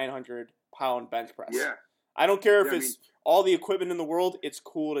watching a 900-pound bench press. Yeah, I don't care if it's all the equipment in the world. It's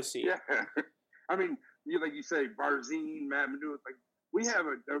cool to see. Yeah, I mean, like you say, Barzine, Matt Manu, like. We have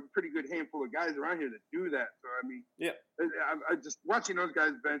a pretty good handful of guys around here that do that. So, I mean, I just watching those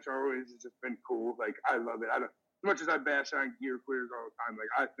guys bench always has just been cool. Like, I love it. As much as I bash on gear queers all the time,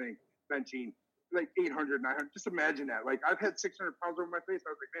 like, I think benching like 800, 900, just imagine that. Like, I've had 600 pounds over my face.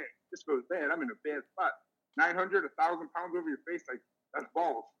 I was like, man, this goes bad. I'm in a bad spot. 900, 1,000 pounds over your face, like, that's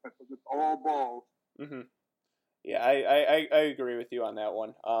balls. That's just all balls. Mm-hmm. Yeah, I agree with you on that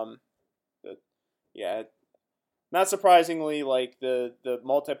one. Not surprisingly, like the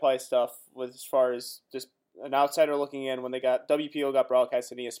multiply stuff was as far as just an outsider looking in when WPO got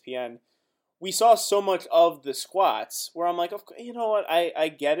broadcast on ESPN, we saw so much of the squats where I'm like, you know what, I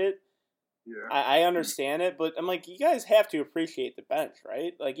get it. Yeah. I understand it, but I'm like, you guys have to appreciate the bench,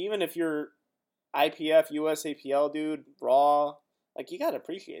 right? Like even if you're IPF, USAPL dude, raw, like you got to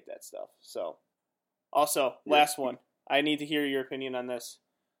appreciate that stuff. So also, last one. I need to hear your opinion on this.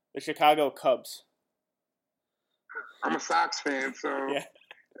 The Chicago Cubs. I'm a Sox fan, so yeah,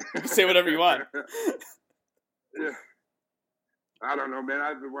 you can say whatever you want. Yeah, I don't know, man. I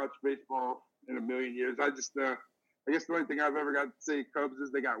haven't watched baseball in a million years. I guess the only thing I've ever got to say Cubs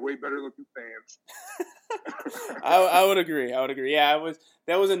is they got way better looking fans. I would agree. Yeah,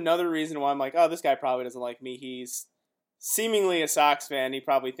 that was another reason why I'm like, oh, this guy probably doesn't like me. He's seemingly a Sox fan. He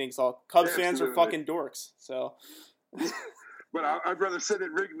probably thinks all Cubs fans are fucking dorks. So. But I'd rather sit at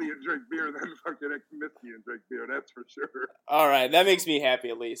Wrigley and drink beer than fucking at Comiskey and drink beer. That's for sure. All right, that makes me happy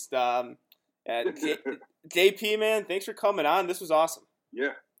at least. JP, man, thanks for coming on. This was awesome.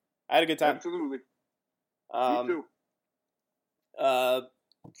 Yeah, I had a good time. Absolutely. Me too.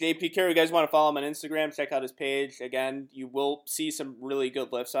 JP Carroll, you guys want to follow him on Instagram? Check out his page. Again, you will see some really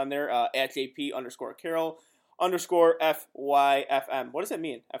good lifts on there. At JP_Carroll _FYFM. What does that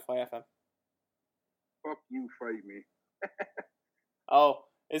mean? FYFM. Fuck you, fight me. Oh,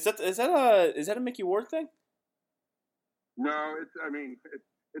 is that a Mickey Ward thing? No,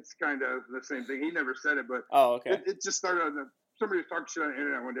 it's kind of the same thing. He never said it, but Oh, okay. it just started on somebody was talking shit on the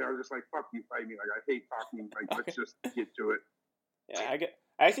internet one day. I was just like, "Fuck you, fight me!" Like I hate talking. Like let's just get to it. Yeah,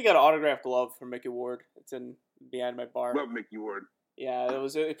 I actually got an autographed glove from Mickey Ward. It's in behind my bar. Love Mickey Ward. Yeah, it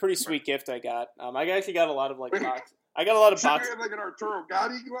was a pretty sweet gift I got. I actually got a lot of like boxes. I got a lot of boxes. You have like an Arturo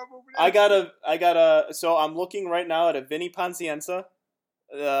Gotti glove over there. I got a. So I'm looking right now at a Vinny Pacienza,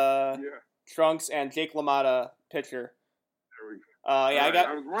 Trunks, and Jake LaMotta pitcher. There we go. Yeah,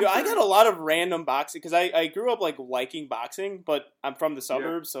 I got a lot of random boxing because I grew up like liking boxing, but I'm from the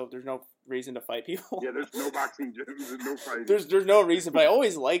suburbs, so there's no reason to fight people. Yeah, there's no boxing gyms, there's no fighting. There's no reason, but I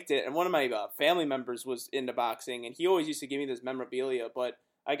always liked it. And one of my family members was into boxing, and he always used to give me this memorabilia. But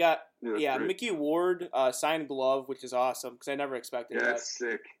I got Mickey Ward signed glove, which is awesome because I never expected that. That's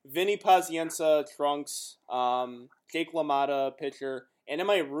sick. Vinny Pacienza, Trunks, Jake LaMotta, pitcher, and in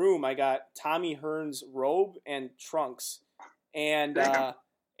my room I got Tommy Hearns robe and trunks. And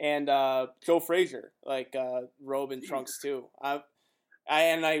Joe Frazier, like robe and trunks too. I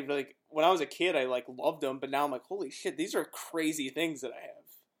like when I was a kid, I like loved them, but now I'm like, holy shit, these are crazy things that I have.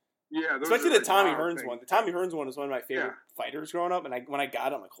 Yeah, especially the Tommy Hearns one. The Tommy Hearns one is one of my favorite fighters growing up, and when I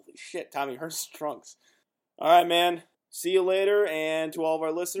got it, I'm like, holy shit, Tommy Hearns trunks. All right, man. See you later, and to all of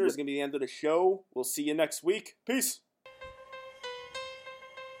our listeners, it's gonna be the end of the show. We'll see you next week. Peace.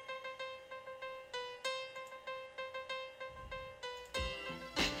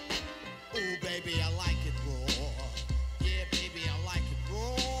 Oh, baby, I like it raw. Yeah, baby, I like it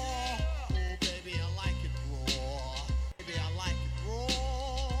raw. Oh, baby, I like it raw. Baby, I like it raw.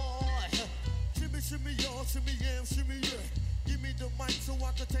 Shimmy, shimmy, y'all, shimmy, shimmy, yeah. Give me the mic so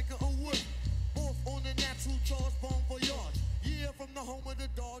I can take it away. Off on the natural charge, bon voyage. Yeah, from the home of the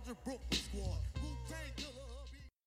Dodger Brooklyn squad. Wu-Tang